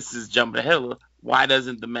 and this is jumping ahead a little. Why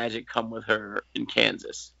doesn't the magic come with her in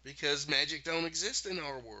Kansas? Because magic don't exist in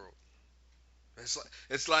our world.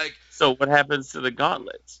 It's like So what happens to the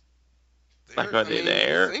gauntlets? Like, they're. are I they mean, you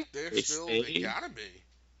there? think they're They still. They stay? gotta be.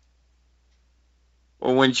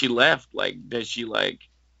 Or when she left, like, does she like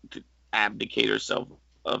abdicate herself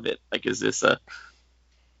of it? Like, is this a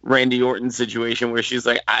Randy Orton situation where she's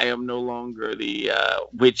like, I am no longer the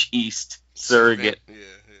witch East Servant. surrogate? Yeah,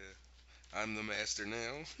 yeah. I'm the master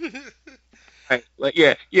now. Right? Like,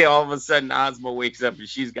 yeah, yeah. All of a sudden, Ozma wakes up and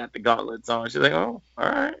she's got the gauntlets on. She's like, oh, all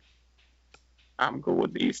right, I'm cool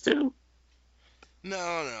with these too. No, no.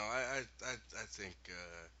 I think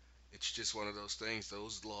it's just one of those things.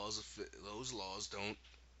 Those laws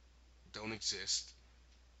don't exist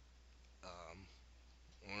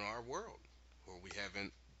on our world, or we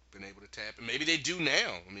haven't been able to tap. And maybe they do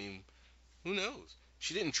now. I mean, who knows?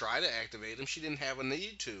 She didn't try to activate them. She didn't have a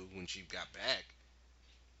need to when she got back.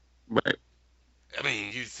 Right. I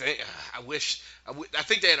mean, you think? I wish. I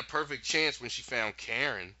think they had a perfect chance when she found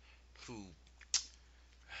Karen, who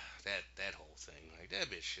that whole thing. Like that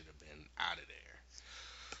bitch should have been out of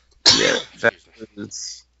Yeah, there. that Excuse me.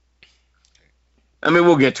 was. I mean,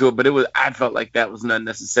 we'll get to it, but it was. I felt like that was an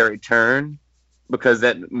unnecessary turn because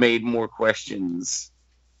that made more questions.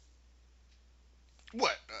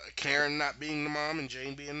 What? Karen not being the mom and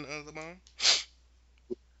Jane being the mom,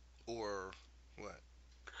 or what?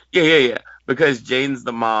 Yeah, yeah, yeah. Because Jane's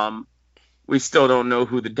the mom. We still don't know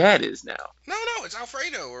who the dad is now. No, no, it's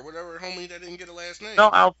Alfredo or whatever homie that didn't get a last No, name.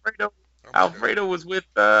 Alfredo. Alberto. Alfredo was with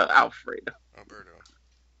Alfredo. Alberto.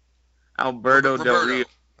 Alberto Del Rio. Roberto.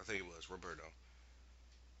 I think it was Roberto.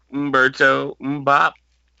 Umberto. Mbop.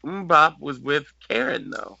 Mbop was with Karen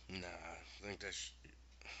though. Nah, I think that's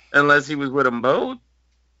Unless he was with them both.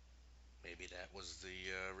 maybe that was the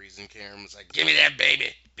reason Karen was like, "Give me that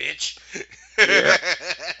baby, bitch." Yeah.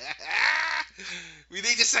 We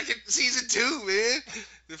need a second season 2, man,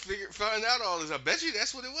 to find out all this. I bet you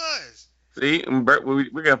that's what it was. See,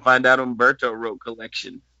 we're gonna find out Umberto wrote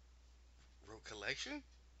collection. Wrote collection.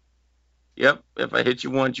 Yep. If I hit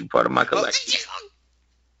you once, you part of my Oh, collection.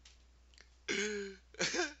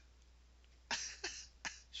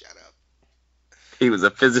 shut up. He was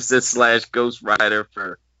a physicist slash ghost writer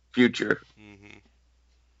for Future.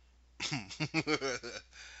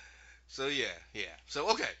 So yeah, yeah. So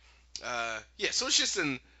okay, yeah. So it's just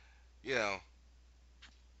you know,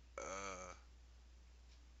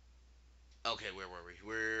 okay. Where were we?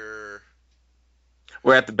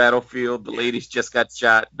 We're at the battlefield. The Yeah. ladies just got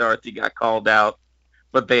shot. Dorothy got called out,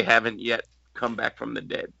 but they haven't yet come back from the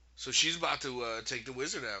dead. So she's about to take the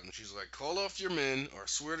wizard out, and she's like, "Call off your men, or I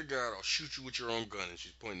swear to God, I'll shoot you with your own gun." And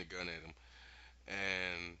she's pointing the gun at him,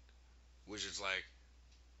 and wizard's like,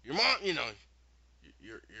 "Your mom, your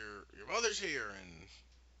mother's here, and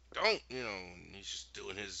don't, And he's just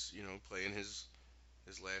doing his, playing his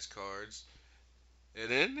last cards.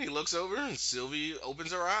 And then he looks over, and Sylvie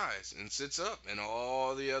opens her eyes and sits up, and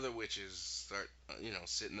all the other witches start,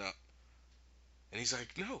 sitting up. And he's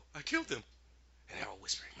like, "No, I killed them." And they're all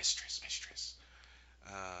whispering, "Mistress, mistress."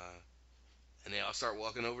 Uh, and they all start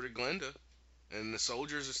walking over to Glenda. And the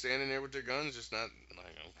soldiers are standing there with their guns, just not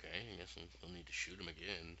like, okay, I guess we'll need to shoot him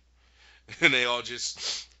again. And they all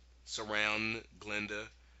just surround Glenda.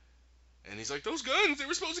 And he's like, "Those guns, they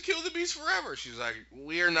were supposed to kill the beast forever." She's like,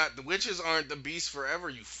 "We are not, the witches aren't the beast forever,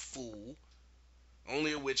 you fool.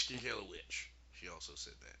 Only a witch can kill a witch." She also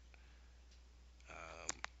said that.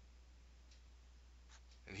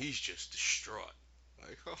 And he's just distraught.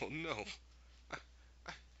 Like, "Oh no. I,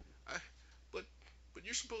 but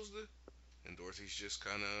you're supposed to. And Dorothy's just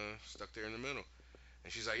kind of stuck there in the middle.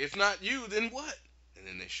 And she's like, if not you, then what? And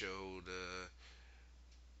then they showed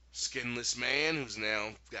skinless man who's now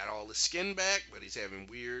got all his skin back, but he's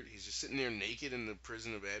just sitting there naked in the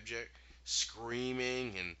prison of abject,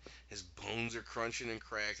 screaming, and his bones are crunching and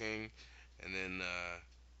cracking. And then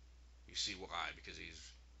you see why, because he's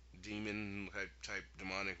demon type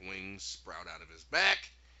demonic wings sprout out of his back,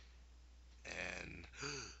 and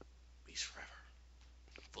he's forever,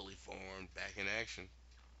 fully formed, back in action.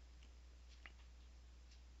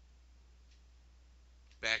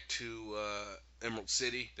 Back to Emerald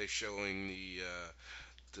City, they're showing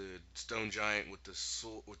the stone giant with the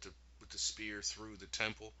sword, with the spear through the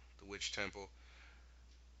temple, the witch temple.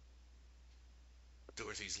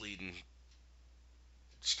 Dorothy's leading.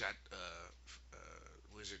 She's got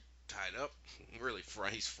Wizard tied up. Really,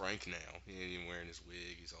 he's Frank now. He ain't even wearing his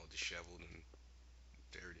wig. He's all disheveled and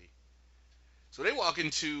dirty. So they walk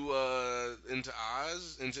into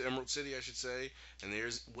Oz, into Emerald City, I should say, and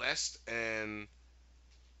there's West and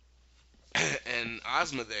and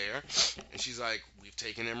Ozma there, and she's like, "We've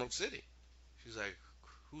taken Emerald City." She's like,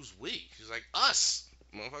 "Who's we?" She's like, "Us,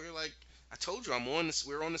 motherfucker." Like, I told you,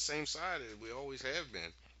 we're on the same side. We always have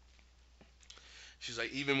been. She's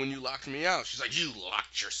like, "Even when you locked me out." She's like, "You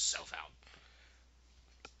locked yourself out,"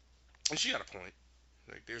 and she got a point.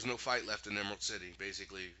 Like, there's no fight left in Emerald City.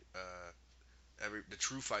 Basically, the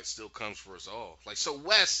true fight still comes for us all. Like, so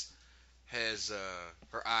Wes has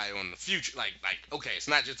her eye on the future. Like, okay, it's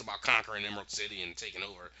not just about conquering Emerald City and taking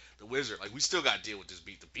over the wizard. Like, we still got to deal with this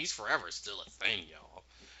beast. The beast forever is still a thing, y'all.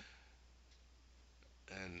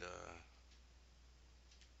 And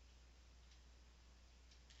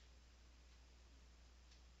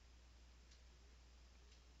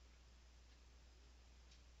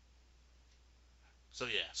so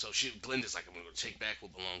yeah, so Glinda's like, "I'm gonna take back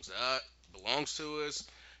what belongs to us."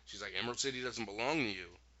 She's like, "Emerald City doesn't belong to you.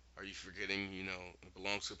 Are you forgetting? It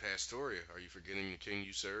belongs to Pastoria. Are you forgetting the king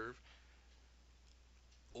you serve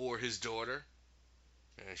or his daughter?"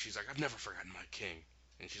 And she's like, "I've never forgotten my king."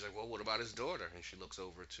 And she's like, "Well, what about his daughter?" And she looks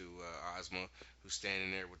over to Ozma, who's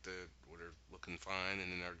standing there with her looking fine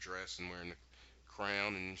and in her dress and wearing the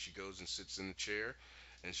crown. And she goes and sits in the chair,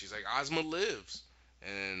 and she's like, "Ozma lives."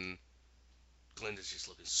 And Glinda's just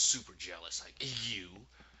looking super jealous, like, "You?"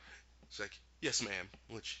 She's like, "Yes, ma'am,"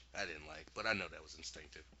 which I didn't like, but I know that was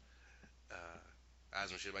instinctive.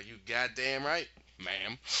 Ozma, she's like, "You goddamn right,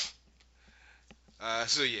 ma'am."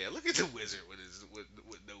 So yeah, look at the wizard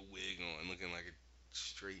with no wig on, looking like a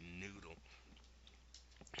straight noodle.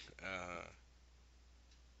 Uh,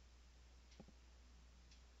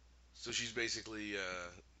 so she's basically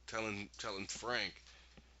telling Frank,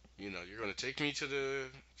 "You're gonna take me to the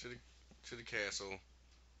to the castle,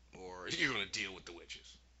 or you're gonna deal with the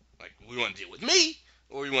witches. Like, we want to deal with me,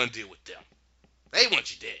 or we want to deal with them. They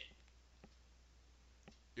want you dead.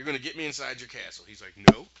 You're gonna get me inside your castle." He's like,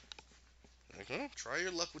 "No." Like, "Well, try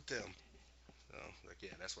your luck with them." So, like,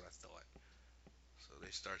 yeah, that's what I thought. So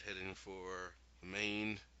they start heading for the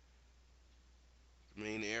main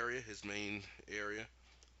area, his main area.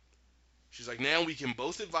 She's like, "Now we can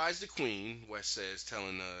both advise the queen," Wes says,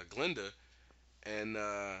 telling Glinda, "and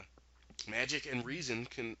magic and reason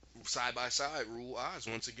can side by side rule Oz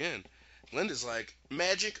once again." Glinda's like,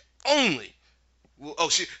 "Magic only."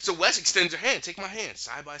 Well, so Wes extends her hand. "Take my hand,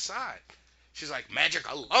 side by side." She's like, "Magic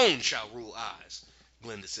alone shall rule Oz,"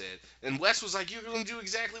 Glinda said. And Wes was like, "You're going to do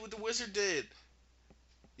exactly what the wizard did.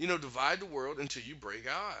 Divide the world until you break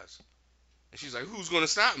Oz." And she's like, "Who's going to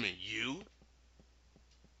stop me? You?"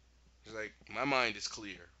 She's like, "My mind is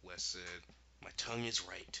clear," Wes said. "My tongue is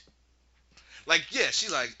right." Like, yeah,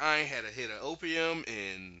 she's like, "I ain't had a hit of opium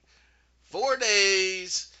in 4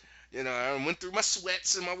 days. I went through my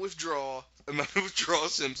sweats and my withdrawal and my withdrawal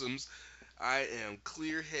symptoms. I am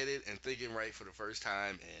clear headed and thinking right for the first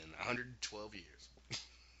time in 112 years."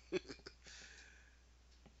 uh,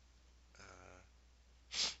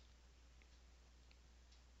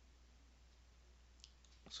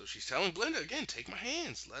 so she's telling Glinda again, "Take my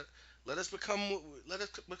hands. Let us become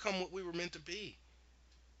what we were meant to be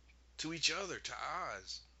to each other, to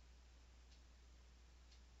Oz."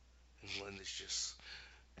 And Glinda's just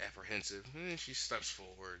apprehensive. And she steps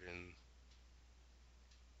forward, and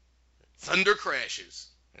thunder crashes.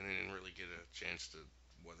 And they didn't really get a chance to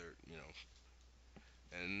whether.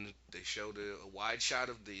 And they showed a wide shot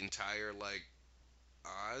of the entire, like,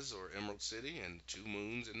 Oz or Emerald City, and the two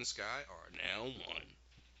moons in the sky are now one.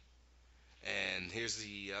 And here's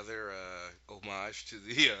the other homage to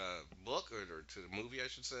the book, or to the movie, I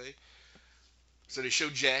should say. So they show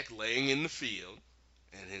Jack laying in the field,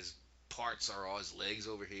 and his parts are all his legs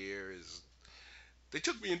over here, his They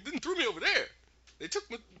took me and then threw me over there. They took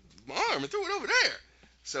my arm and threw it over there.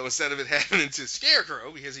 So instead of it happening to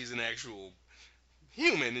Scarecrow, because he's an actual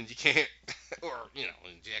human and you can't, or,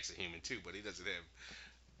 Jack's a human too, but he doesn't have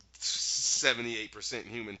 78%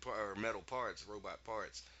 human or metal parts, robot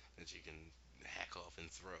parts that you can hack off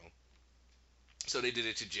and throw. So they did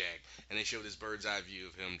it to Jack, and they showed this bird's eye view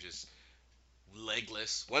of him just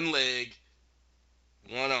legless, one leg,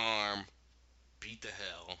 one arm, beat the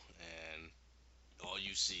hell, and all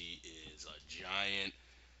you see is a giant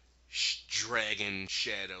dragon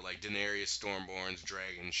shadow, like Daenerys Stormborn's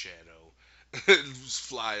dragon shadow,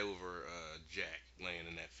 fly over Jack laying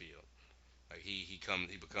in that field. Like he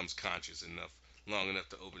becomes conscious enough, long enough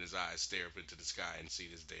to open his eyes, stare up into the sky, and see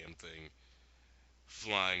this damn thing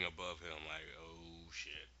flying above him. Like, oh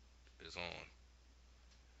shit, it's on.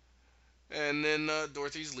 And then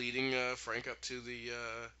Dorothy's leading Frank up to the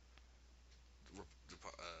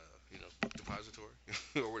depository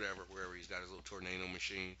or whatever, wherever he's got his little tornado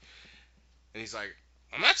machine. And he's like,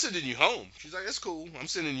 "I'm not sending you home." She's like, "That's cool. I'm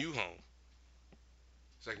sending you home."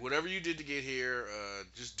 It's like, whatever you did to get here,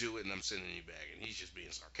 just do it, and I'm sending you back. And he's just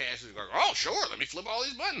being sarcastic, like, "Oh, sure, let me flip all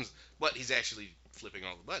these buttons." But he's actually flipping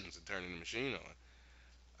all the buttons and turning the machine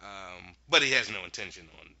on. But he has no intention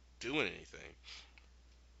on doing anything.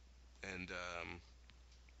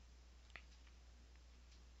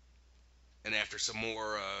 And after some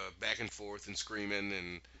more back and forth and screaming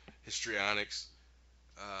and histrionics,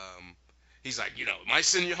 um, he's like, "It might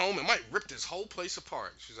send you home. It might rip this whole place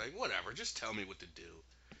apart." She's like, "Whatever, just tell me what to do."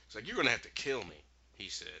 She's like, "You're gonna have to kill me," he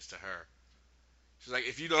says to her. She's like,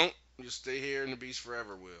 "If you don't, you'll stay here and the beast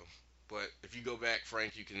forever will. But if you go back,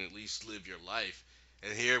 Frank, you can at least live your life."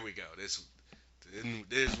 And here we go. This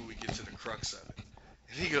is where we get to the crux of it.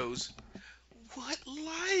 And he goes, "What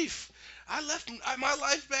life? My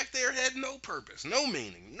life back there had no purpose, no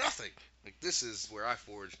meaning, nothing. Like, this is where I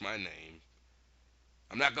forged my name.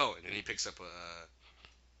 I'm not going." And he picks up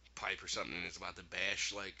a pipe or something and is about to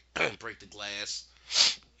bash, like, break the glass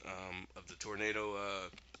of the tornado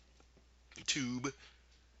tube.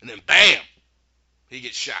 And then, bam! He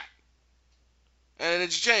gets shot. And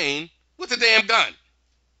it's Jane with a damn gun.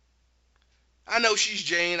 I know she's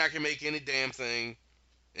Jane. I can make any damn thing.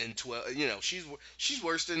 And she's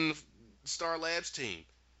worse than the Star Labs team.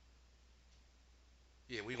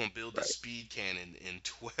 Yeah, we're gonna build the speed cannon in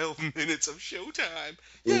 12 minutes of showtime.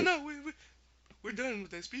 Yeah, no, we're done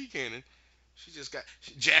with that speed cannon.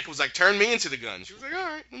 Jack was like, "Turn me into the gun." She was like, "All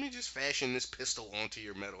right, let me just fashion this pistol onto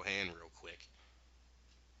your metal hand real quick."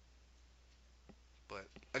 But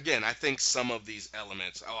again, I think some of these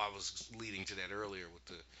elements. Oh, I was leading to that earlier with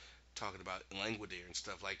the talking about Langwadere and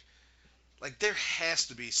stuff. Like there has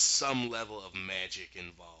to be some level of magic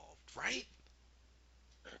involved, right?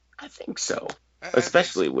 I think so, I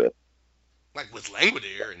especially think so. with with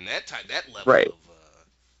Langwadere and that level right. of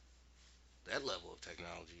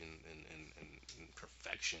technology and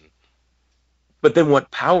perfection. But then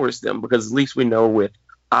what powers them? Because at least we know with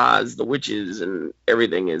Oz, the witches and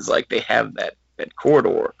everything is like they have that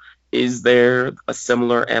corridor. Is there a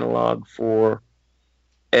similar analog for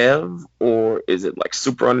Ev, or is it like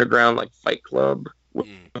super underground, like Fight Club with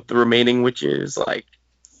the remaining witches? Like,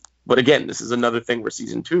 but again, this is another thing where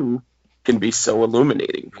season 2 can be so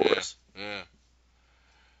illuminating for us. Yeah.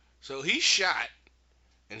 So he's shot,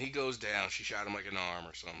 and he goes down. She shot him like an arm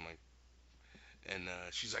or something. And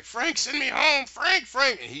she's like, "Frank, send me home, Frank,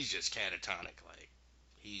 Frank," and he's just catatonic, like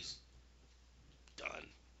he's done.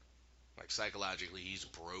 Like psychologically, he's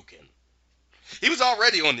broken. He was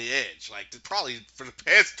already on the edge, like probably for the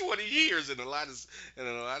past 20 years in a lot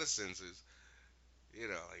of senses.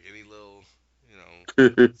 Like any little,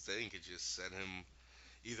 thing could just set him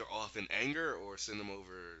either off in anger or send him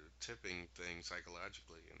over tipping thing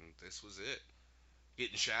psychologically. And this was it,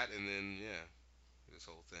 getting shot, and then this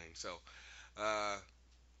whole thing. Uh,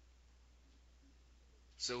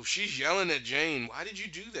 so she's yelling at Jane, "Why did you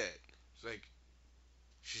do that?"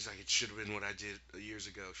 She's like, "It should have been what I did years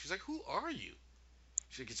ago." She's like, "Who are you?"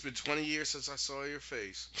 She's like, "It's been 20 years since I saw your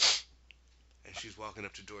face." And she's walking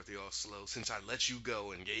up to Dorothy all slow. "Since I let you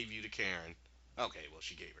go and gave you to Karen." Okay, well,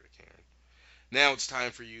 she gave her to Karen. "Now it's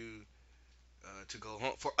time for you to go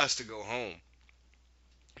home, for us to go home."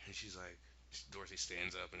 And she's like, Dorothy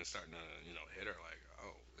stands up and is starting to, hit her like,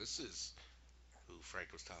 "Oh, this is who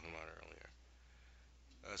Frank was talking about earlier."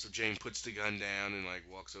 So Jane puts the gun down and like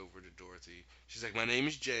walks over to Dorothy. She's like, "My name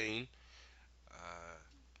is Jane." Uh,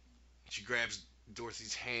 she grabs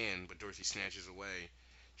Dorothy's hand, but Dorothy snatches away.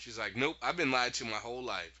 She's like, "Nope, I've been lied to my whole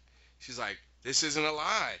life." She's like, "This isn't a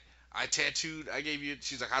lie. I gave you."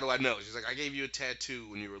 She's like, "How do I know?" She's like, "I gave you a tattoo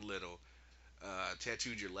when you were little.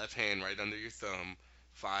 tattooed your left hand right under your thumb,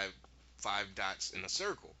 five dots in a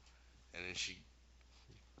circle. And then she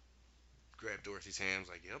grabbed Dorothy's hand, was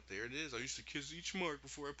like, "Yep, there it is. I used to kiss each mark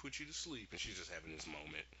before I put you to sleep." And she's just having this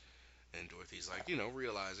moment. And Dorothy's like,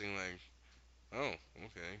 realizing like, "Oh,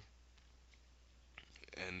 okay."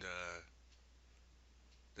 And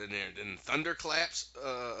then thunder claps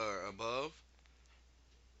above,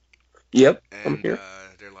 Yep, I'm and here.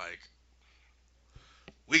 they're like,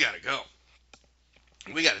 "We gotta go.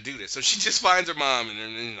 We gotta do this." So she just finds her mom, and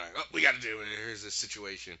then like, "Oh, we gotta do it. Here's this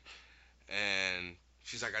situation." And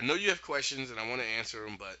she's like, "I know you have questions, and I want to answer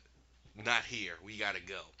them, but not here. We gotta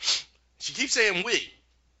go." She keeps saying "we,"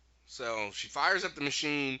 so she fires up the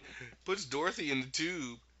machine, puts Dorothy in the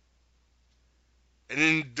tube, and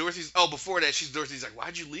then before that, Dorothy's like,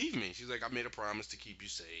 "Why'd you leave me?" She's like, "I made a promise to keep you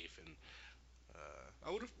safe, and I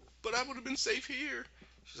would have been safe here."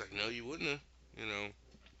 She's like, "No, you wouldn't have, you know."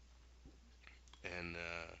 And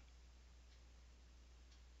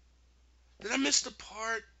did I miss the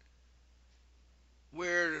part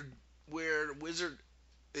where the wizard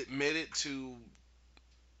admitted to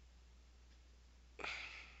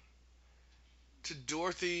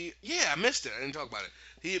Dorothy? Yeah, I missed it. I didn't talk about it.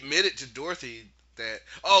 He admitted to Dorothy that,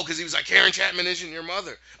 because he was like, "Karen Chapman isn't your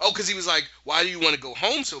mother." Oh, because he was like, "Why do you want to go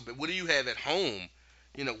home so bad? What do you have at home?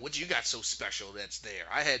 What you got so special that's there?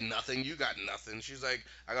 I had nothing. You got nothing." She's like,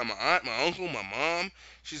 "I got my aunt, my uncle, my mom."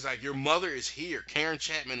 She's like, "Your mother is here. Karen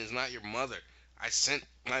Chapman is not your mother. I sent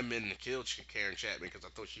my men to kill Karen Chapman because I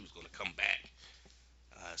thought she was going to come back."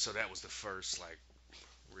 So that was the first like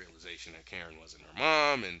realization that Karen wasn't her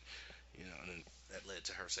mom, and then that led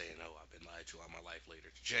to her saying, "Oh, I've been lied to all my life," later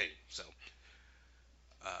to Jane.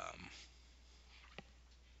 Um,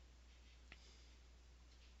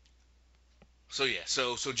 so yeah,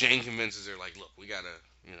 so Jane convinces her like, "Look, we gotta,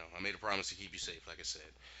 I made a promise to keep you safe, like I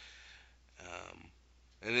said." Um,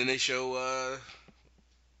 and then they show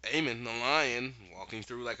Eamon, the lion, walking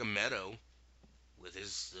through like a meadow with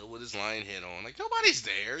his lion head on. Like nobody's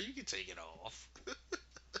there. You can take it off.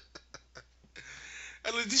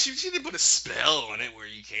 I mean, she didn't put a spell on it where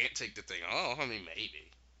you can't take the thing off. I mean, maybe.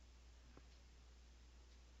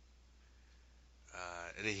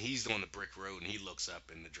 And then he's on the brick road and he looks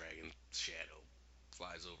up and the dragon shadow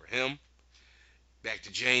flies over him. Back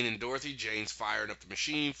to Jane and Dorothy. Jane's firing up the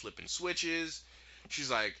machine, flipping switches.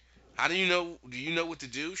 She's like, "How do you know? Do you know what to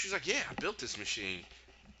do?" She's like, "Yeah, I built this machine.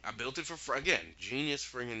 I built it for again, genius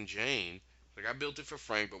friggin' Jane. Like I built it for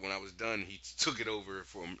Frank, but when I was done, he took it over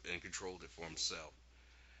for him and controlled it for himself."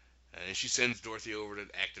 And she sends Dorothy over to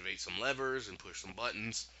activate some levers and push some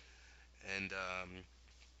buttons, and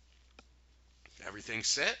everything's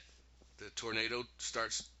set. The tornado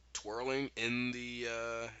starts twirling in the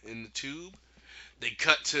tube. They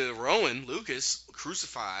cut to Rowan Lucas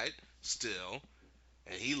crucified still,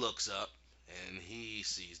 and he looks up and he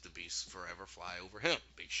sees the beast forever fly over him.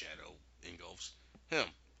 Big shadow engulfs him.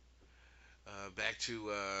 Back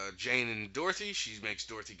to Jane and Dorothy. She makes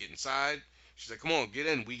Dorothy get inside. She's like, "Come on, get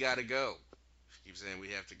in. We gotta go." She keeps saying, "We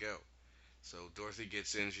have to go." So Dorothy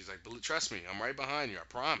gets in. She's like, "Trust me, I'm right behind you. I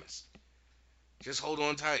promise. Just hold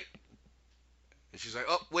on tight." And she's like,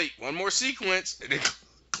 "Oh, wait, one more sequence," and then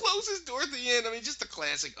closes Dorothy in. I mean, just a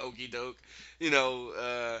classic okey doke.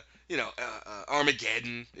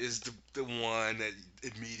 Armageddon is the one that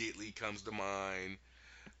immediately comes to mind.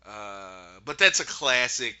 But that's a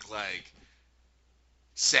classic like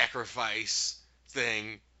sacrifice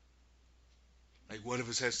thing. Like one of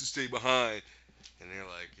us has to stay behind, and they're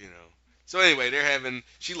like. So anyway,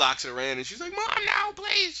 she locks her in, and she's like, "Mom, no,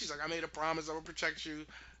 please." She's like, "I made a promise. I will protect you.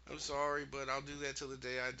 I'm sorry, but I'll do that till the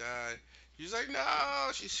day I die." She's like,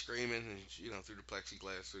 "No." She's screaming, and through the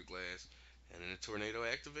plexiglass, through the glass, and then the tornado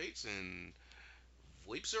activates and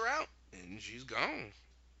wipes her out, and she's gone.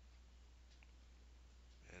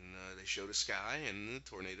 And they show the sky, and the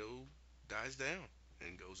tornado dies down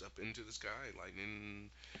and goes up into the sky, lightning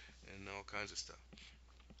and all kinds of stuff.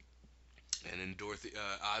 And then Dorothy,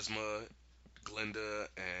 Ozma, Glinda,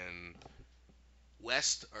 and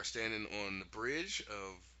West are standing on the bridge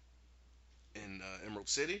in Emerald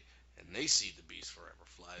City, and they see the beast forever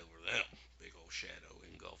fly over them. Big old shadow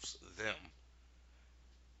engulfs them,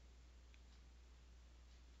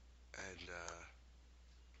 and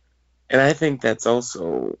And I think that's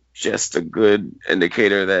also just a good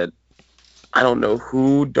indicator that I don't know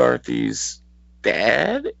who Dorothy's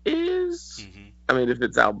dad is. I mean, if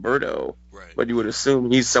it's Alberto, right, but you would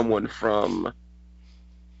assume he's someone from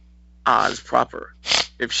Oz proper.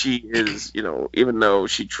 If she is, even though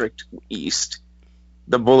she tricked East,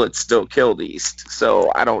 the bullet still killed East.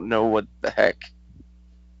 So I don't know what the heck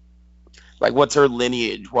Like, what's her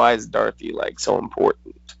lineage? Why is Dorothy like so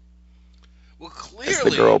important Well, as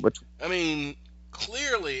the girl clearly, between? I mean,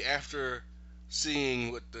 clearly after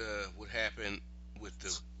seeing what happened with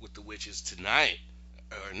the witches tonight,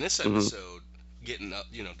 or in this Hmm. episode, getting up,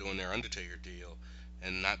 doing their Undertaker deal,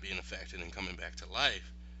 and not being affected and coming back to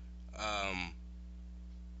life. Um,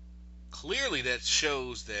 Clearly, that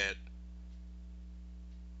shows that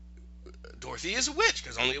Dorothy is a witch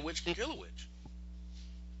because only a witch can kill a witch.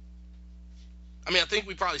 I mean, I think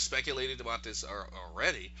we probably speculated about this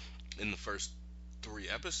already in the first three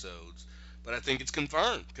episodes, but I think it's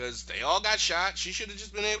confirmed because they all got shot. She should have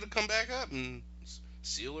just been able to come back up and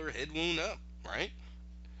seal her head wound up, right?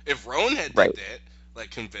 If Rowan had did Right. that,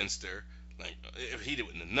 like convinced her, like if he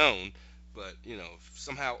wouldn't have known, but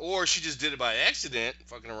somehow, or she just did it by accident,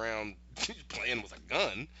 fucking around, playing with a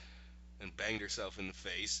gun and banged herself in the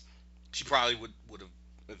face. She probably would have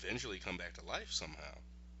eventually come back to life somehow.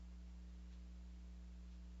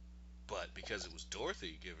 But because it was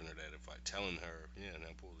Dorothy giving her that advice, telling her, yeah,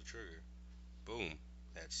 now pull the trigger, boom,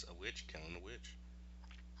 that's a witch killing a witch.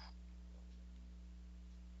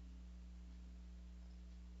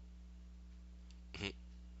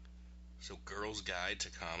 So, Girl's Guide to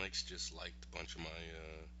Comics just liked a bunch of my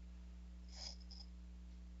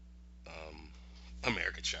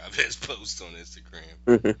America Chavez posts on Instagram.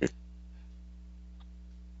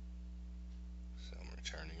 So I'm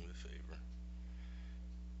returning the favor.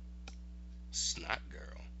 Snot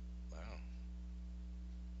Girl. Wow.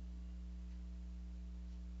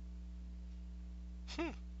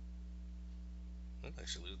 Hmm. That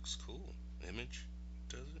actually looks cool. Image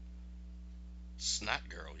does it. Snot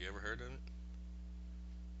Girl. You ever heard of it,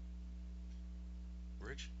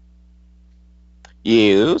 Rich?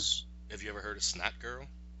 Yes. Have you ever heard of Snot Girl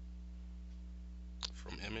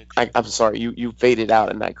from Image? I'm sorry, you faded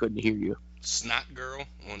out and I couldn't hear you. Snot Girl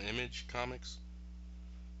on Image Comics.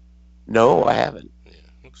 No, I haven't. Yeah,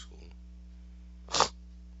 looks cool.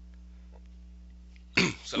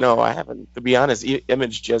 So No, I haven't. To be honest,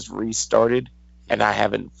 Image just restarted, and I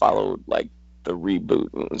haven't followed like the reboot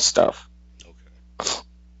and stuff. okay.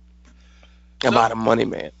 I'm So out of money,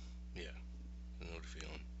 man. yeah, I know the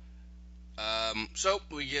feeling. So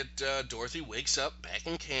we get Dorothy wakes up back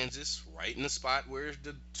in Kansas, right in the spot where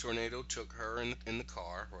the tornado took her in the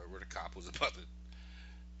car, right where the cop was about to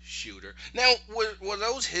shoot her. Now, were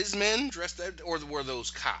those his men dressed up, or were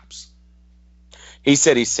those cops? He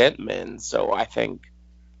said he sent men, so I think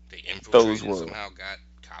They those infiltrated were somehow, got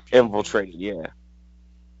cop uniforms. infiltrated. Yeah,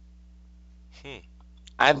 Hmm.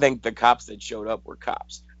 I think the cops that showed up were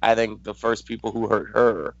cops. I think the first people who hurt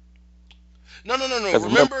her, No, no, no, no. because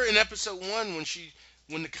remember, Remember in episode one when she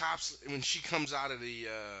comes out of the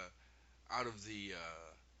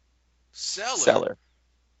cellar, Seller.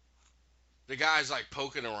 the guy's like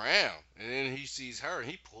poking around, and then he sees her, and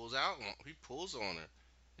he pulls on her,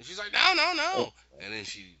 and she's like, no, no, no, and then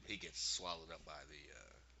he gets swallowed up by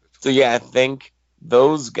So yeah, I the tornado. think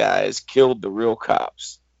those guys killed the real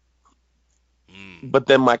cops. Mm. But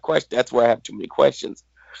then my question, that's where I have too many questions.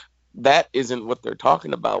 That isn't what they're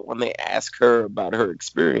talking about when they ask her about her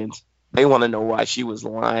experience. They want to know why she was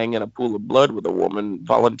lying in a pool of blood with a woman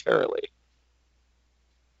voluntarily.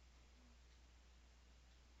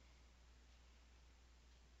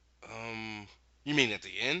 Um, you mean at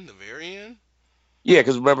the end, the very end? Yeah,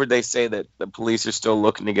 because remember they say that the police are still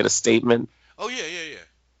looking to get a statement. Oh yeah, yeah, yeah.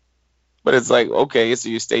 But it's like, okay, so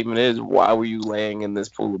your statement is, why were you laying in this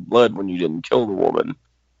pool of blood when you didn't kill the woman?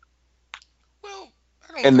 Well,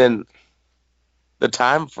 I don't And think then the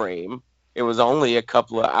time frame, it was only a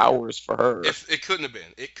couple of hours for her. if it couldn't have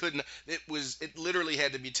been. It couldn't. It literally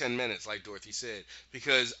had to be 10 minutes, like Dorothy said,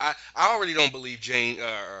 because I already don't believe Jane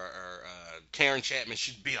or Karen Chapman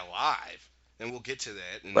should be alive, and we'll get to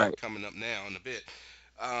that and Right. coming up now in a bit.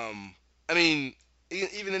 I mean,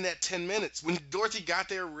 even in that 10 minutes, when Dorothy got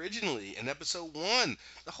there originally in episode one,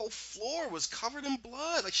 the whole floor was covered in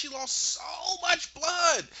blood. Like she lost so much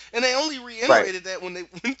blood, and they only Right. reiterated that when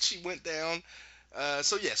she went down.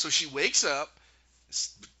 So yeah, so she wakes up,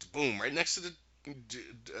 boom, right next to the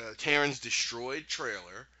Karen's destroyed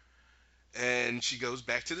trailer, and she goes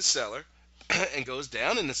back to the cellar and goes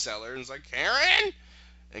down in the cellar and is like, Karen,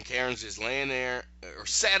 and Karen's just laying there or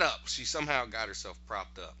sat up. She somehow got herself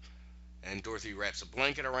propped up, and Dorothy wraps a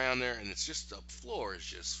blanket around there, and it's just the floor is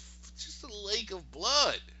just a lake of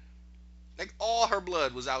blood. Like all her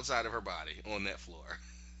blood was outside of her body on that floor,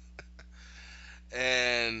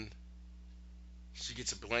 and she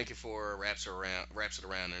gets a blanket for her, wraps it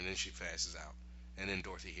around her, and then she passes out. And then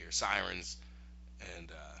Dorothy hears sirens,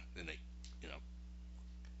 and then they, you know,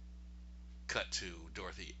 cut to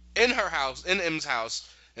Dorothy in her house, in M's house,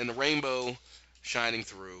 and the rainbow shining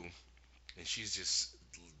through, and she's just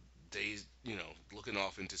dazed, looking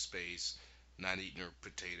off into space, not eating her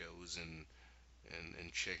potatoes and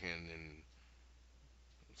chicken and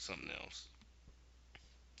something else.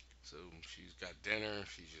 So she's got dinner.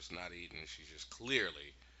 She's just not eating. She's just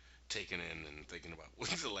clearly taking in and thinking about what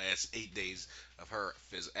the last 8 days of her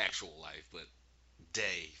actual life, but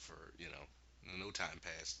day for no time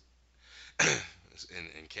passed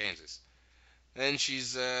in Kansas. And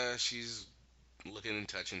she's looking and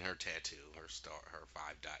touching her tattoo, her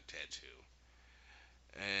 5 dot tattoo,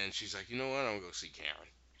 and she's like, you know what? I'm gonna go see Karen.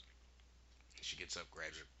 She gets up,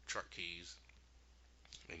 grabs her truck keys,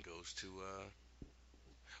 and goes to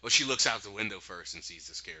well, she looks out the window first and sees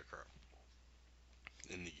the scarecrow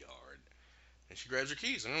in the yard, and she grabs her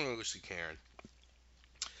keys and I'm gonna go see Karen.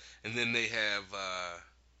 And then they have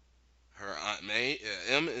her aunt May,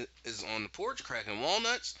 M is on the porch cracking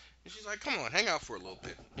walnuts, and she's like, "Come on, hang out for a little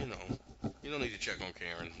bit. You don't need to check on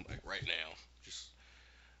Karen like right now. Just."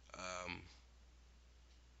 Um,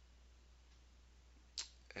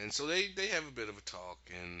 and so they have a bit of a talk,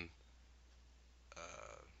 and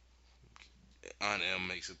Aunt M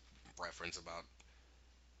makes a reference about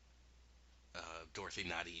Dorothy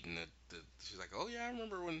not eating the. She's like, "Oh yeah, I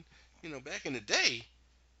remember when back in the day."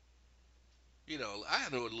 I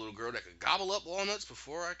had a little girl that could gobble up walnuts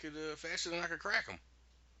before I could faster than I could crack them.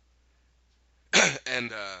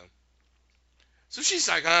 And so she's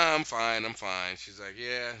like, I'm fine, I'm fine. She's like,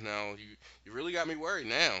 yeah, no, you really got me worried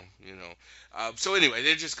now. So anyway,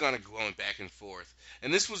 they're just kind of going back and forth.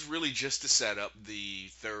 And this was really just to set up the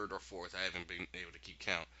third or fourth, I haven't been able to keep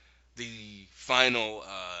count, the final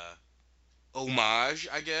homage,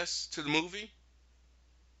 I guess, to the movie.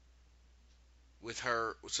 With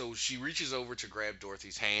her, so she reaches over to grab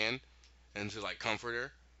Dorothy's hand and to like comfort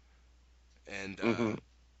her. And Hmm.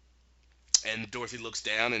 and Dorothy looks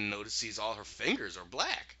down and notices all her fingers are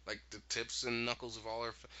black. Like the tips and knuckles of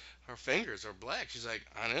all her fingers are black. She's like,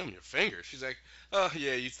 I know your fingers. She's like, oh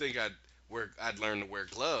yeah, you think I'd learn to wear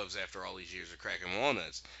gloves after all these years of cracking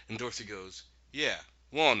walnuts? And Dorothy goes, yeah,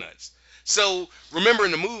 walnuts. So remember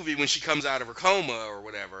in the movie when she comes out of her coma or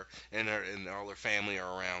whatever, and all her family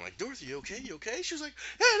are around, like Dorothy, you okay? You okay? She was like,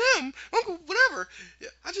 hey, Uncle, whatever. Yeah,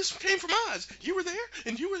 I just came from Oz. You were there,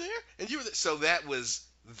 and you were there, and you were there. So that was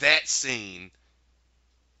that scene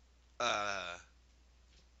uh,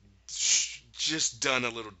 just done a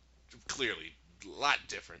little clearly, a lot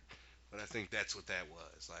different. But I think that's what that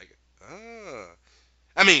was. Like,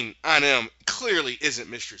 I mean, Aunt M clearly isn't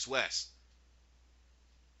Mistress West.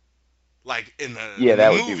 Like Yeah, in the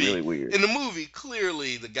that would be movie, really weird.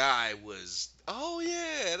 clearly the guy was. Oh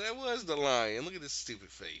yeah, that was the lion. Look at this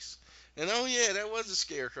stupid face. And oh yeah, that was a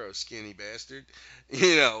scarecrow, skinny bastard.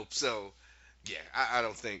 So yeah, I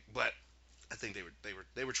don't think, but I think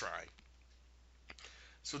they were trying.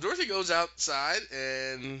 So Dorothy goes outside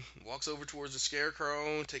and walks over towards the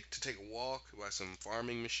scarecrow to take a walk by some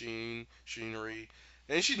farming machinery,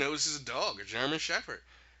 and she notices a dog, a German Shepherd,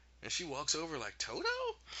 and she walks over like Toto,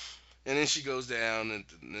 and then she goes down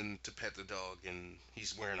and to pet the dog, and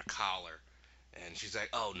he's wearing a collar, and she's like,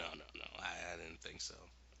 oh no, I didn't think so,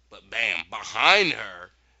 but bam, behind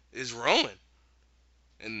her is Rowan,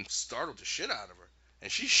 and startled the shit out of her,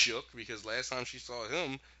 and she shook because last time she saw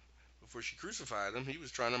him before she crucified him, he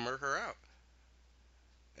was trying to murk her out.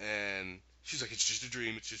 And she's like, it's just a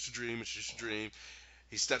dream, it's just a dream, it's just a dream.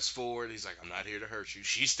 He steps forward, he's like, I'm not here to hurt you.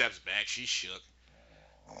 She steps back, she's shook.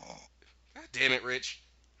 God damn it, Rich.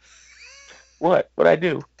 What I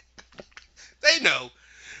do? They know.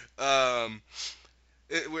 Um,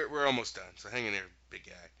 we're almost done, so hang in there, big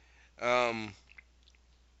guy.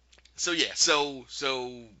 So yeah, so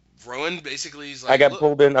Rowan basically is I like, got look,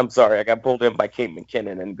 pulled in. I'm sorry. I got pulled in by Kate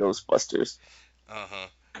McKinnon and Ghostbusters. uh huh,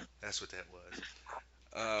 that's what that was.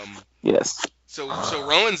 Yes. So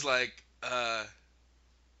Rowan's like, I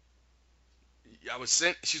was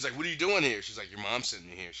sent. She's like, what are you doing here? She's like, your mom sent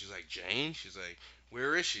me here. She's like, Jane. She's like,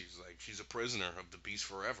 where is she? She's like, she's a prisoner of the Beast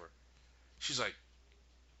Forever. She's like,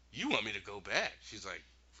 you want me to go back? She's like,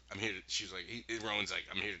 I'm here to. She's like, Rowan's like,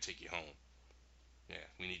 I'm here to take you home. Yeah,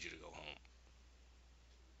 we need you to go home.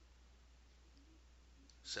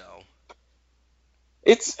 So,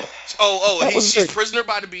 It's that was she's very, prisoner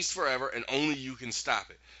by the Beast Forever, and only you can stop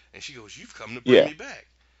it. And she goes, you've come to bring yeah, me back.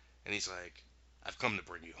 And he's like, I've come to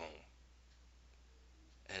bring you home.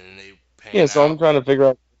 And then they yeah. pan So I'm out trying to figure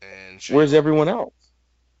out and show where's you. everyone else.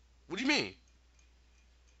 What do you mean?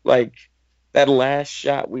 Like that last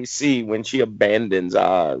shot we see when she abandons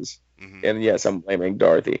Oz. Hmm. And yes, I'm blaming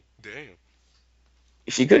Dorothy. Damn.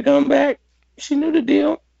 She could come back. She knew the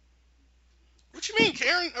deal. What you mean,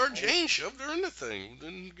 Karen or Jane shoved her in the thing?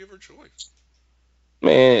 Didn't give her choice.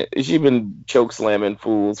 Man, she been choke slamming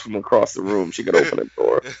fools from across the room. She could open a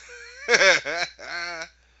door.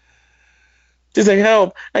 She's like,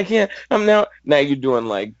 help! I can't. I'm now. Now you're doing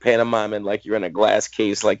like pantomiming, like you're in a glass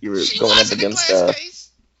case, like you were She going up was in a against. glass case.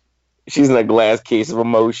 She's in a glass case of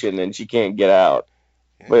emotion and she can't get out.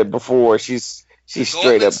 Yeah. But before she's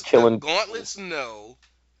straight up The killing. gauntlets know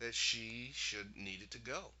that she needed to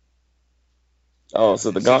go. Oh,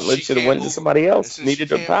 so the gauntlet should have went to somebody else. Needed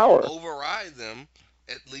the power. Override them,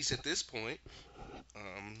 at least at this point.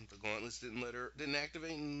 The gauntlets didn't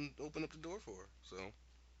activate and open up the door for her. So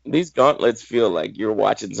these gauntlets feel like you're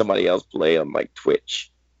watching somebody else play on like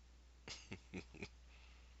Twitch.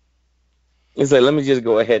 It's like, let me just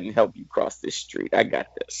go ahead and help you cross this street. I got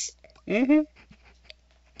this. Mm-hmm.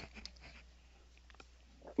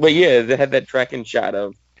 But yeah, they had that tracking shot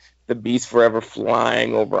of the Beast Forever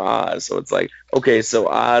flying over Oz. So it's like, okay,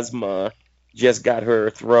 so Ozma just got her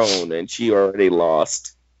throne and she already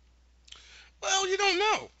lost. Well, you don't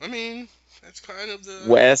know. I mean, that's kind of the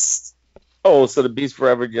West. Oh, so the Beast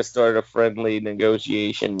Forever just started a friendly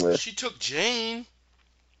negotiation with. She took Jane,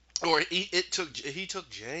 or he took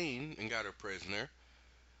Jane and got her prisoner.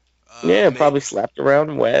 Yeah, probably slapped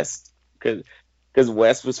around West because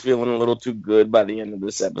West was feeling a little too good by the end of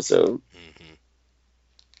this episode. Mm-hmm.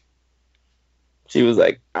 She was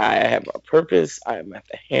like, I have a purpose. I am at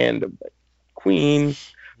the hand of the queen.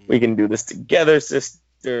 Mm-hmm. We can do this together,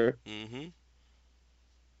 sister. Mm-hmm.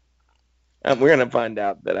 We're going to find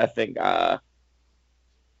out that I think, I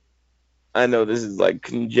know this is like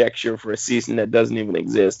conjecture for a season that doesn't even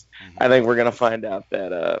exist. Mm-hmm. I think we're going to find out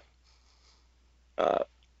that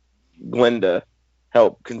Glinda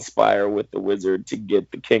helped conspire with the wizard to get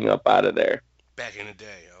the king up out of there. Back in the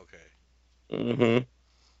day, okay. Mm-hmm.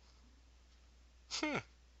 Huh.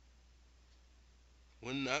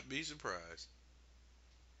 Would not be surprised.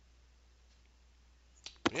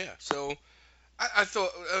 Yeah, so I thought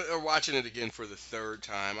watching it again for the third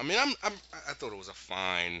time. I mean, I thought it was a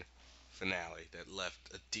fine finale that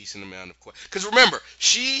left a decent amount of questions. Because remember,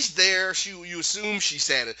 she's there. You assume she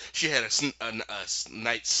had a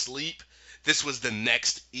night's sleep. This was the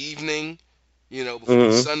next evening, before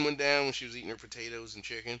the sun went down when she was eating her potatoes and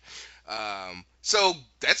chicken. So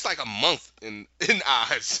that's like a month in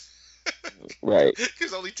Oz. Right.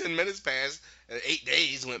 Because only 10 minutes passed and 8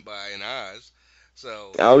 days went by in Oz.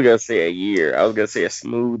 So I was gonna say a year. I was gonna say a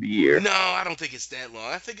smooth year. No, I don't think it's that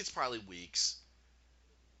long. I think it's probably weeks.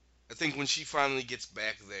 I think when she finally gets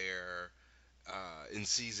back there in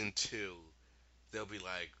season 2, they'll be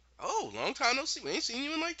like, "Oh, long time no see. We ain't seen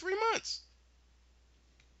you in like 3 months."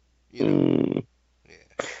 Yeah.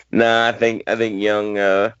 Nah, I think young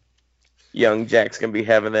Jack's gonna be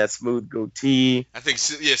having that smooth goatee. I think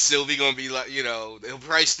Sylvie gonna be like, he'll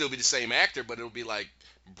probably still be the same actor, but it'll be like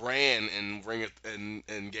Bran in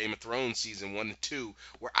Game of Thrones season 1 and 2,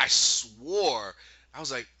 where I swore I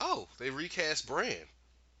was like, "Oh, they recast Bran."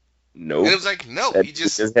 Nope. And it was like, no, he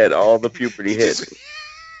just had all the puberty hits.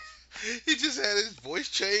 He just had his voice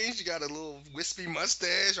changed. He got a little wispy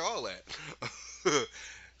mustache, all that.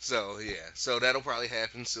 So yeah, so that'll probably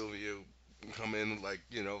happen. Sylvia come in like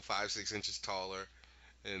 5-6 inches taller,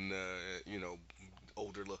 and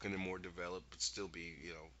older looking and more developed, but still be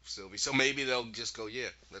Sylvie. So maybe they'll just go, yeah,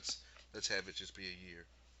 let's have it just be a year.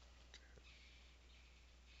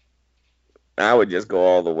 I would just go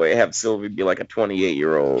all the way. Have Sylvie be like a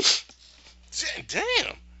 28-year-old.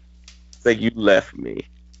 Damn. It's like, you left me.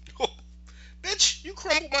 Oh, bitch, you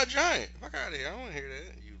crumbled my giant. Fuck out of here. I don't want to hear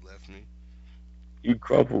that. You left me. You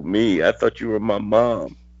crumpled me. I thought you were my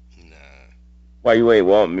mom. Nah. Why you ain't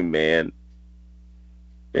want me, man?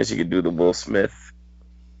 Then she could do the Will Smith.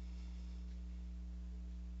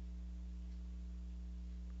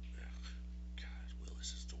 God,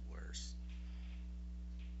 Willis is the worst.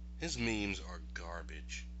 His memes are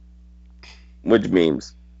garbage. Which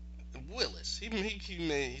memes? Willis. He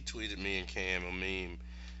tweeted me and Cam a meme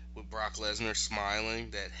with Brock Lesnar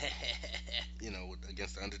smiling that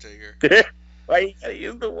against the Undertaker. Why you gotta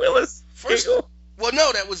use the Willis? Well,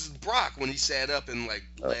 no, that was Brock when he sat up and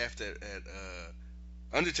laughed at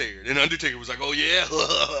Undertaker. And Undertaker was like, "Oh yeah,"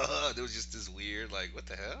 it was just this weird, like, what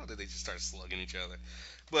the hell? Did they just start slugging each other?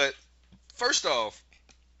 But first off,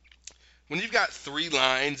 when you've got 3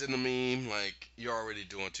 lines in the meme, like, you're already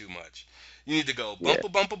doing too much. You need to go bump a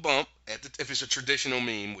bump a bump if it's a traditional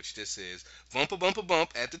meme, which this is, bump a bump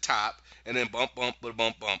at the top, and then bump bump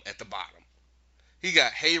at the bottom. He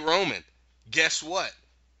got, "Hey Roman, guess what?"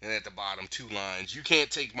 And at the bottom, 2 lines. "You can't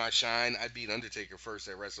take my shine. I beat Undertaker first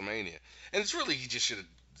at WrestleMania." And it's really, he just should have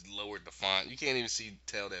lowered the font. You can't even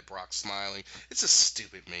tell that Brock's smiling. It's a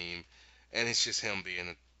stupid meme, and it's just him being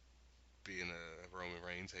a Roman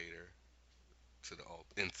Reigns hater to the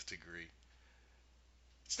nth degree.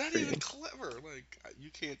 It's not even clever. Like, you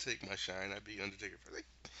can't take my shine. I'd be Undertaker for like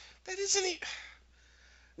that. Isn't it?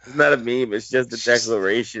 It's not a meme. It's just a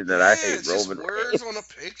declaration that I hate it's Roman just words Reigns. on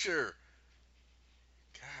a picture.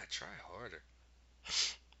 God, try harder.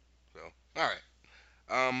 So, all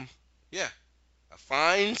right. Yeah, a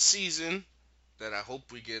fine season that I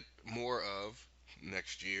hope we get more of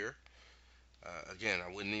next year. Again,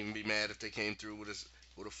 I wouldn't even be mad if they came through with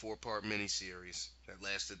a 4-part miniseries that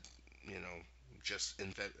lasted, you know, just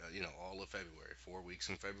in all of February, 4 weeks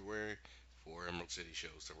in February, 4 Emerald City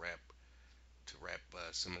shows to wrap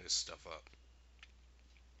some of this stuff up.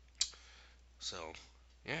 So,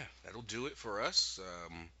 yeah, that'll do it for us.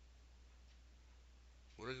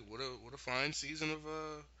 What a fine season of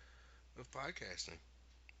podcasting,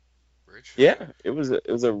 Rich. Yeah, it was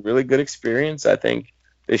a really good experience. I think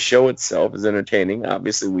the show itself is entertaining.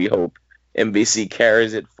 Obviously, we hope NBC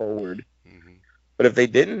carries it forward. Mm-hmm. But if they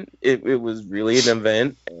didn't, it was really an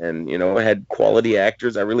event, and it had quality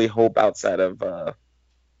actors. I really hope outside of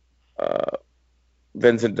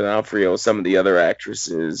Vincent D'Onofrio, some of the other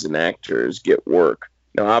actresses and actors get work.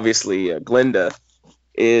 Now, obviously, Glinda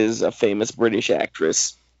is a famous British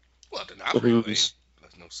actress. Well, D'Onofrio Who's-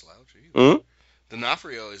 that's no slouch either. Hmm?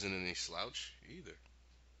 D'Onofrio isn't any slouch either.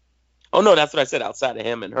 Oh no, that's what I said. Outside of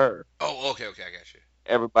him and her, Oh, okay, I got you.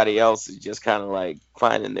 everybody else is just kind of like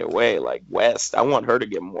finding their way. Like West, I want her to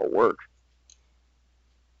get more work.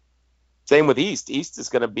 Same with East. East is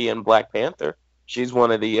going to be in Black Panther. She's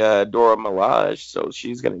one of the Dora Milaje, so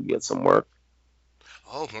she's going to get some work.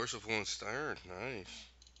 Oh, Merciful and Stern, nice.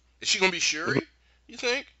 Is she gonna be Shuri? You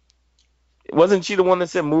think? Wasn't she the one that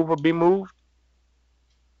said "move or be moved"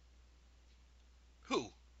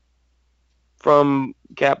 Who? from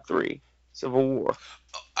Cap 3, Civil War?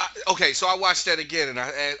 Okay, so I watched that again, and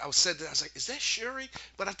I said that I was like, is that Shuri?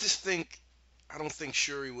 But I don't think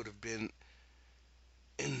Shuri would have been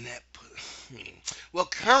in that. Well,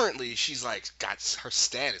 currently she's like got her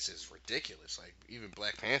status is ridiculous. Like even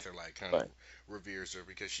Black Panther like kind of Right. reveres her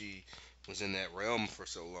because she was in that realm for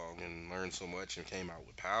so long and learned so much and came out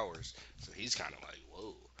with powers. So he's kind of like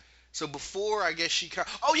whoa. So before I guess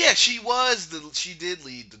oh yeah, she did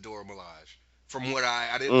lead the Dora Milaje. From what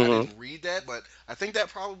I didn't read that, but I think that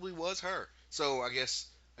probably was her. So I guess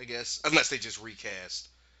unless they just recast,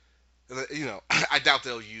 I doubt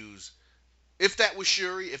they'll use. If that was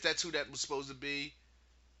Shuri, if that's who that was supposed to be,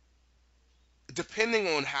 depending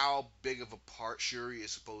on how big of a part Shuri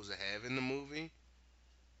is supposed to have in the movie,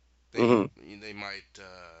 they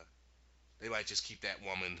might just keep that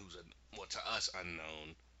woman who's to us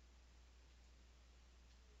unknown.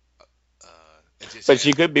 But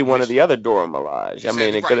she could be one of the other Dora Milaje. I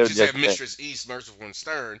mean, it could have just just have Mistress East, Merciful and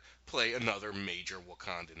Stern play another major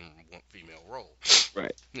Wakandan female role.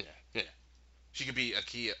 Right. Yeah. She could be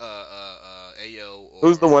Ayo. Or,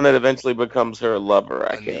 Who's the one that eventually becomes her lover?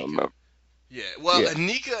 I Anika. can't remember. Yeah. Well, Yeah.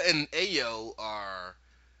 Anika and Ayo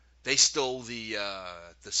they stole the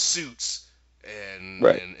suits and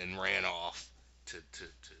Right. and ran off to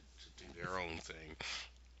do their own thing.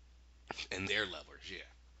 And they're lovers, yeah.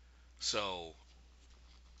 So,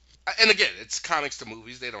 and again, it's comics to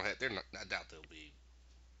movies. They're not. I doubt they'll be.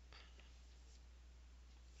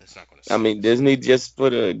 It's not going to. I mean, Disney just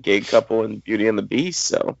put a gay couple in Beauty and the Beast,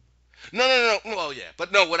 so. No. Well, yeah,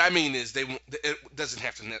 but no. What I mean is, it doesn't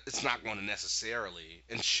have to. It's not going to necessarily,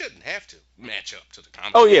 and shouldn't have to match up to the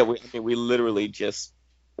comic. Oh yeah, we literally just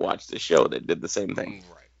watched the show that did the same thing.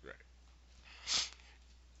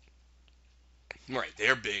 Right.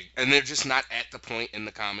 They're big, and they're just not at the point in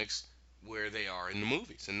the comics where they are in the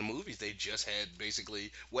movies. In the movies, they just had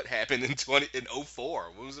basically what happened in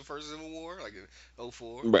 04. What was the first Civil War? Like in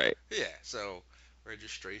 04? Right. Yeah. So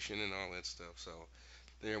registration and all that stuff. So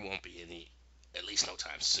there won't be any, at least no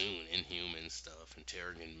time soon, Inhuman stuff and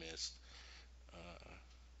Terrigen Mist.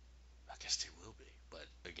 I guess there will be, but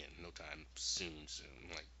again, no time soon.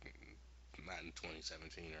 Like not in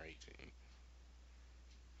 2017 or 18.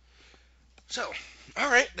 So, all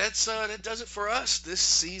right, that does it for us this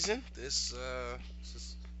season. This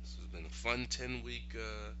has been a fun 10-week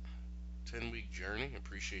journey.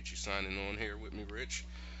 Appreciate you signing on here with me, Rich.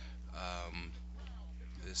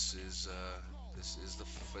 This is the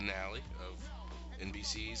finale of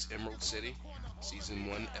NBC's Emerald City, season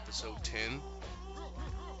 1, episode 10,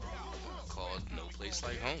 called No Place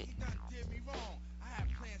Like Home.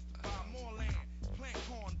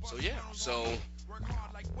 So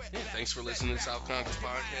thanks for listening to South Conference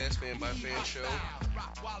Podcast, Fan by Fan Show.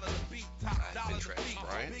 I've been Travis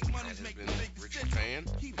Bryant. That has been Richard Fan.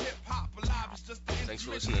 Thanks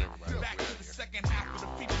for listening, everybody. We're out of here.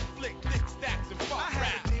 I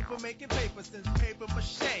had a thing for making paper since paper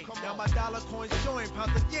mache. Now my dollar coins join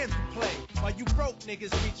pounds again to play. While you broke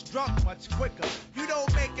niggas reach drunk much quicker. You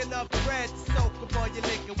don't make enough bread to soak up all your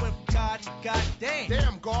liquor. When from God, goddamn.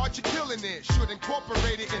 Damn, God, you're killing it. Should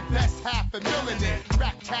incorporate it, invest $500,000 in it.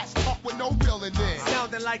 Rap cats talk with no real in it.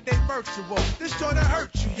 Sounding like they virtual. This joint'll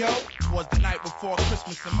hurt you, yo. Was the night before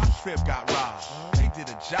Christmas and my crib got robbed. They did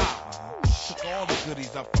a job. Took all the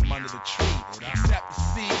goodies up from under the tree, except the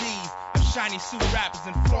CDs of shiny suit rappers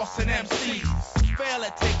and flossing MCs. Fail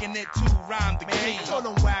at taking it to rhyme the key. So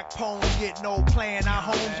them whack poems get no playing our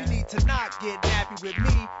homes. You need to not get happy with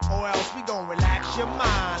me, or else we gon' relax your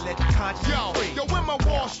mind, let the conscience free. Yo, when my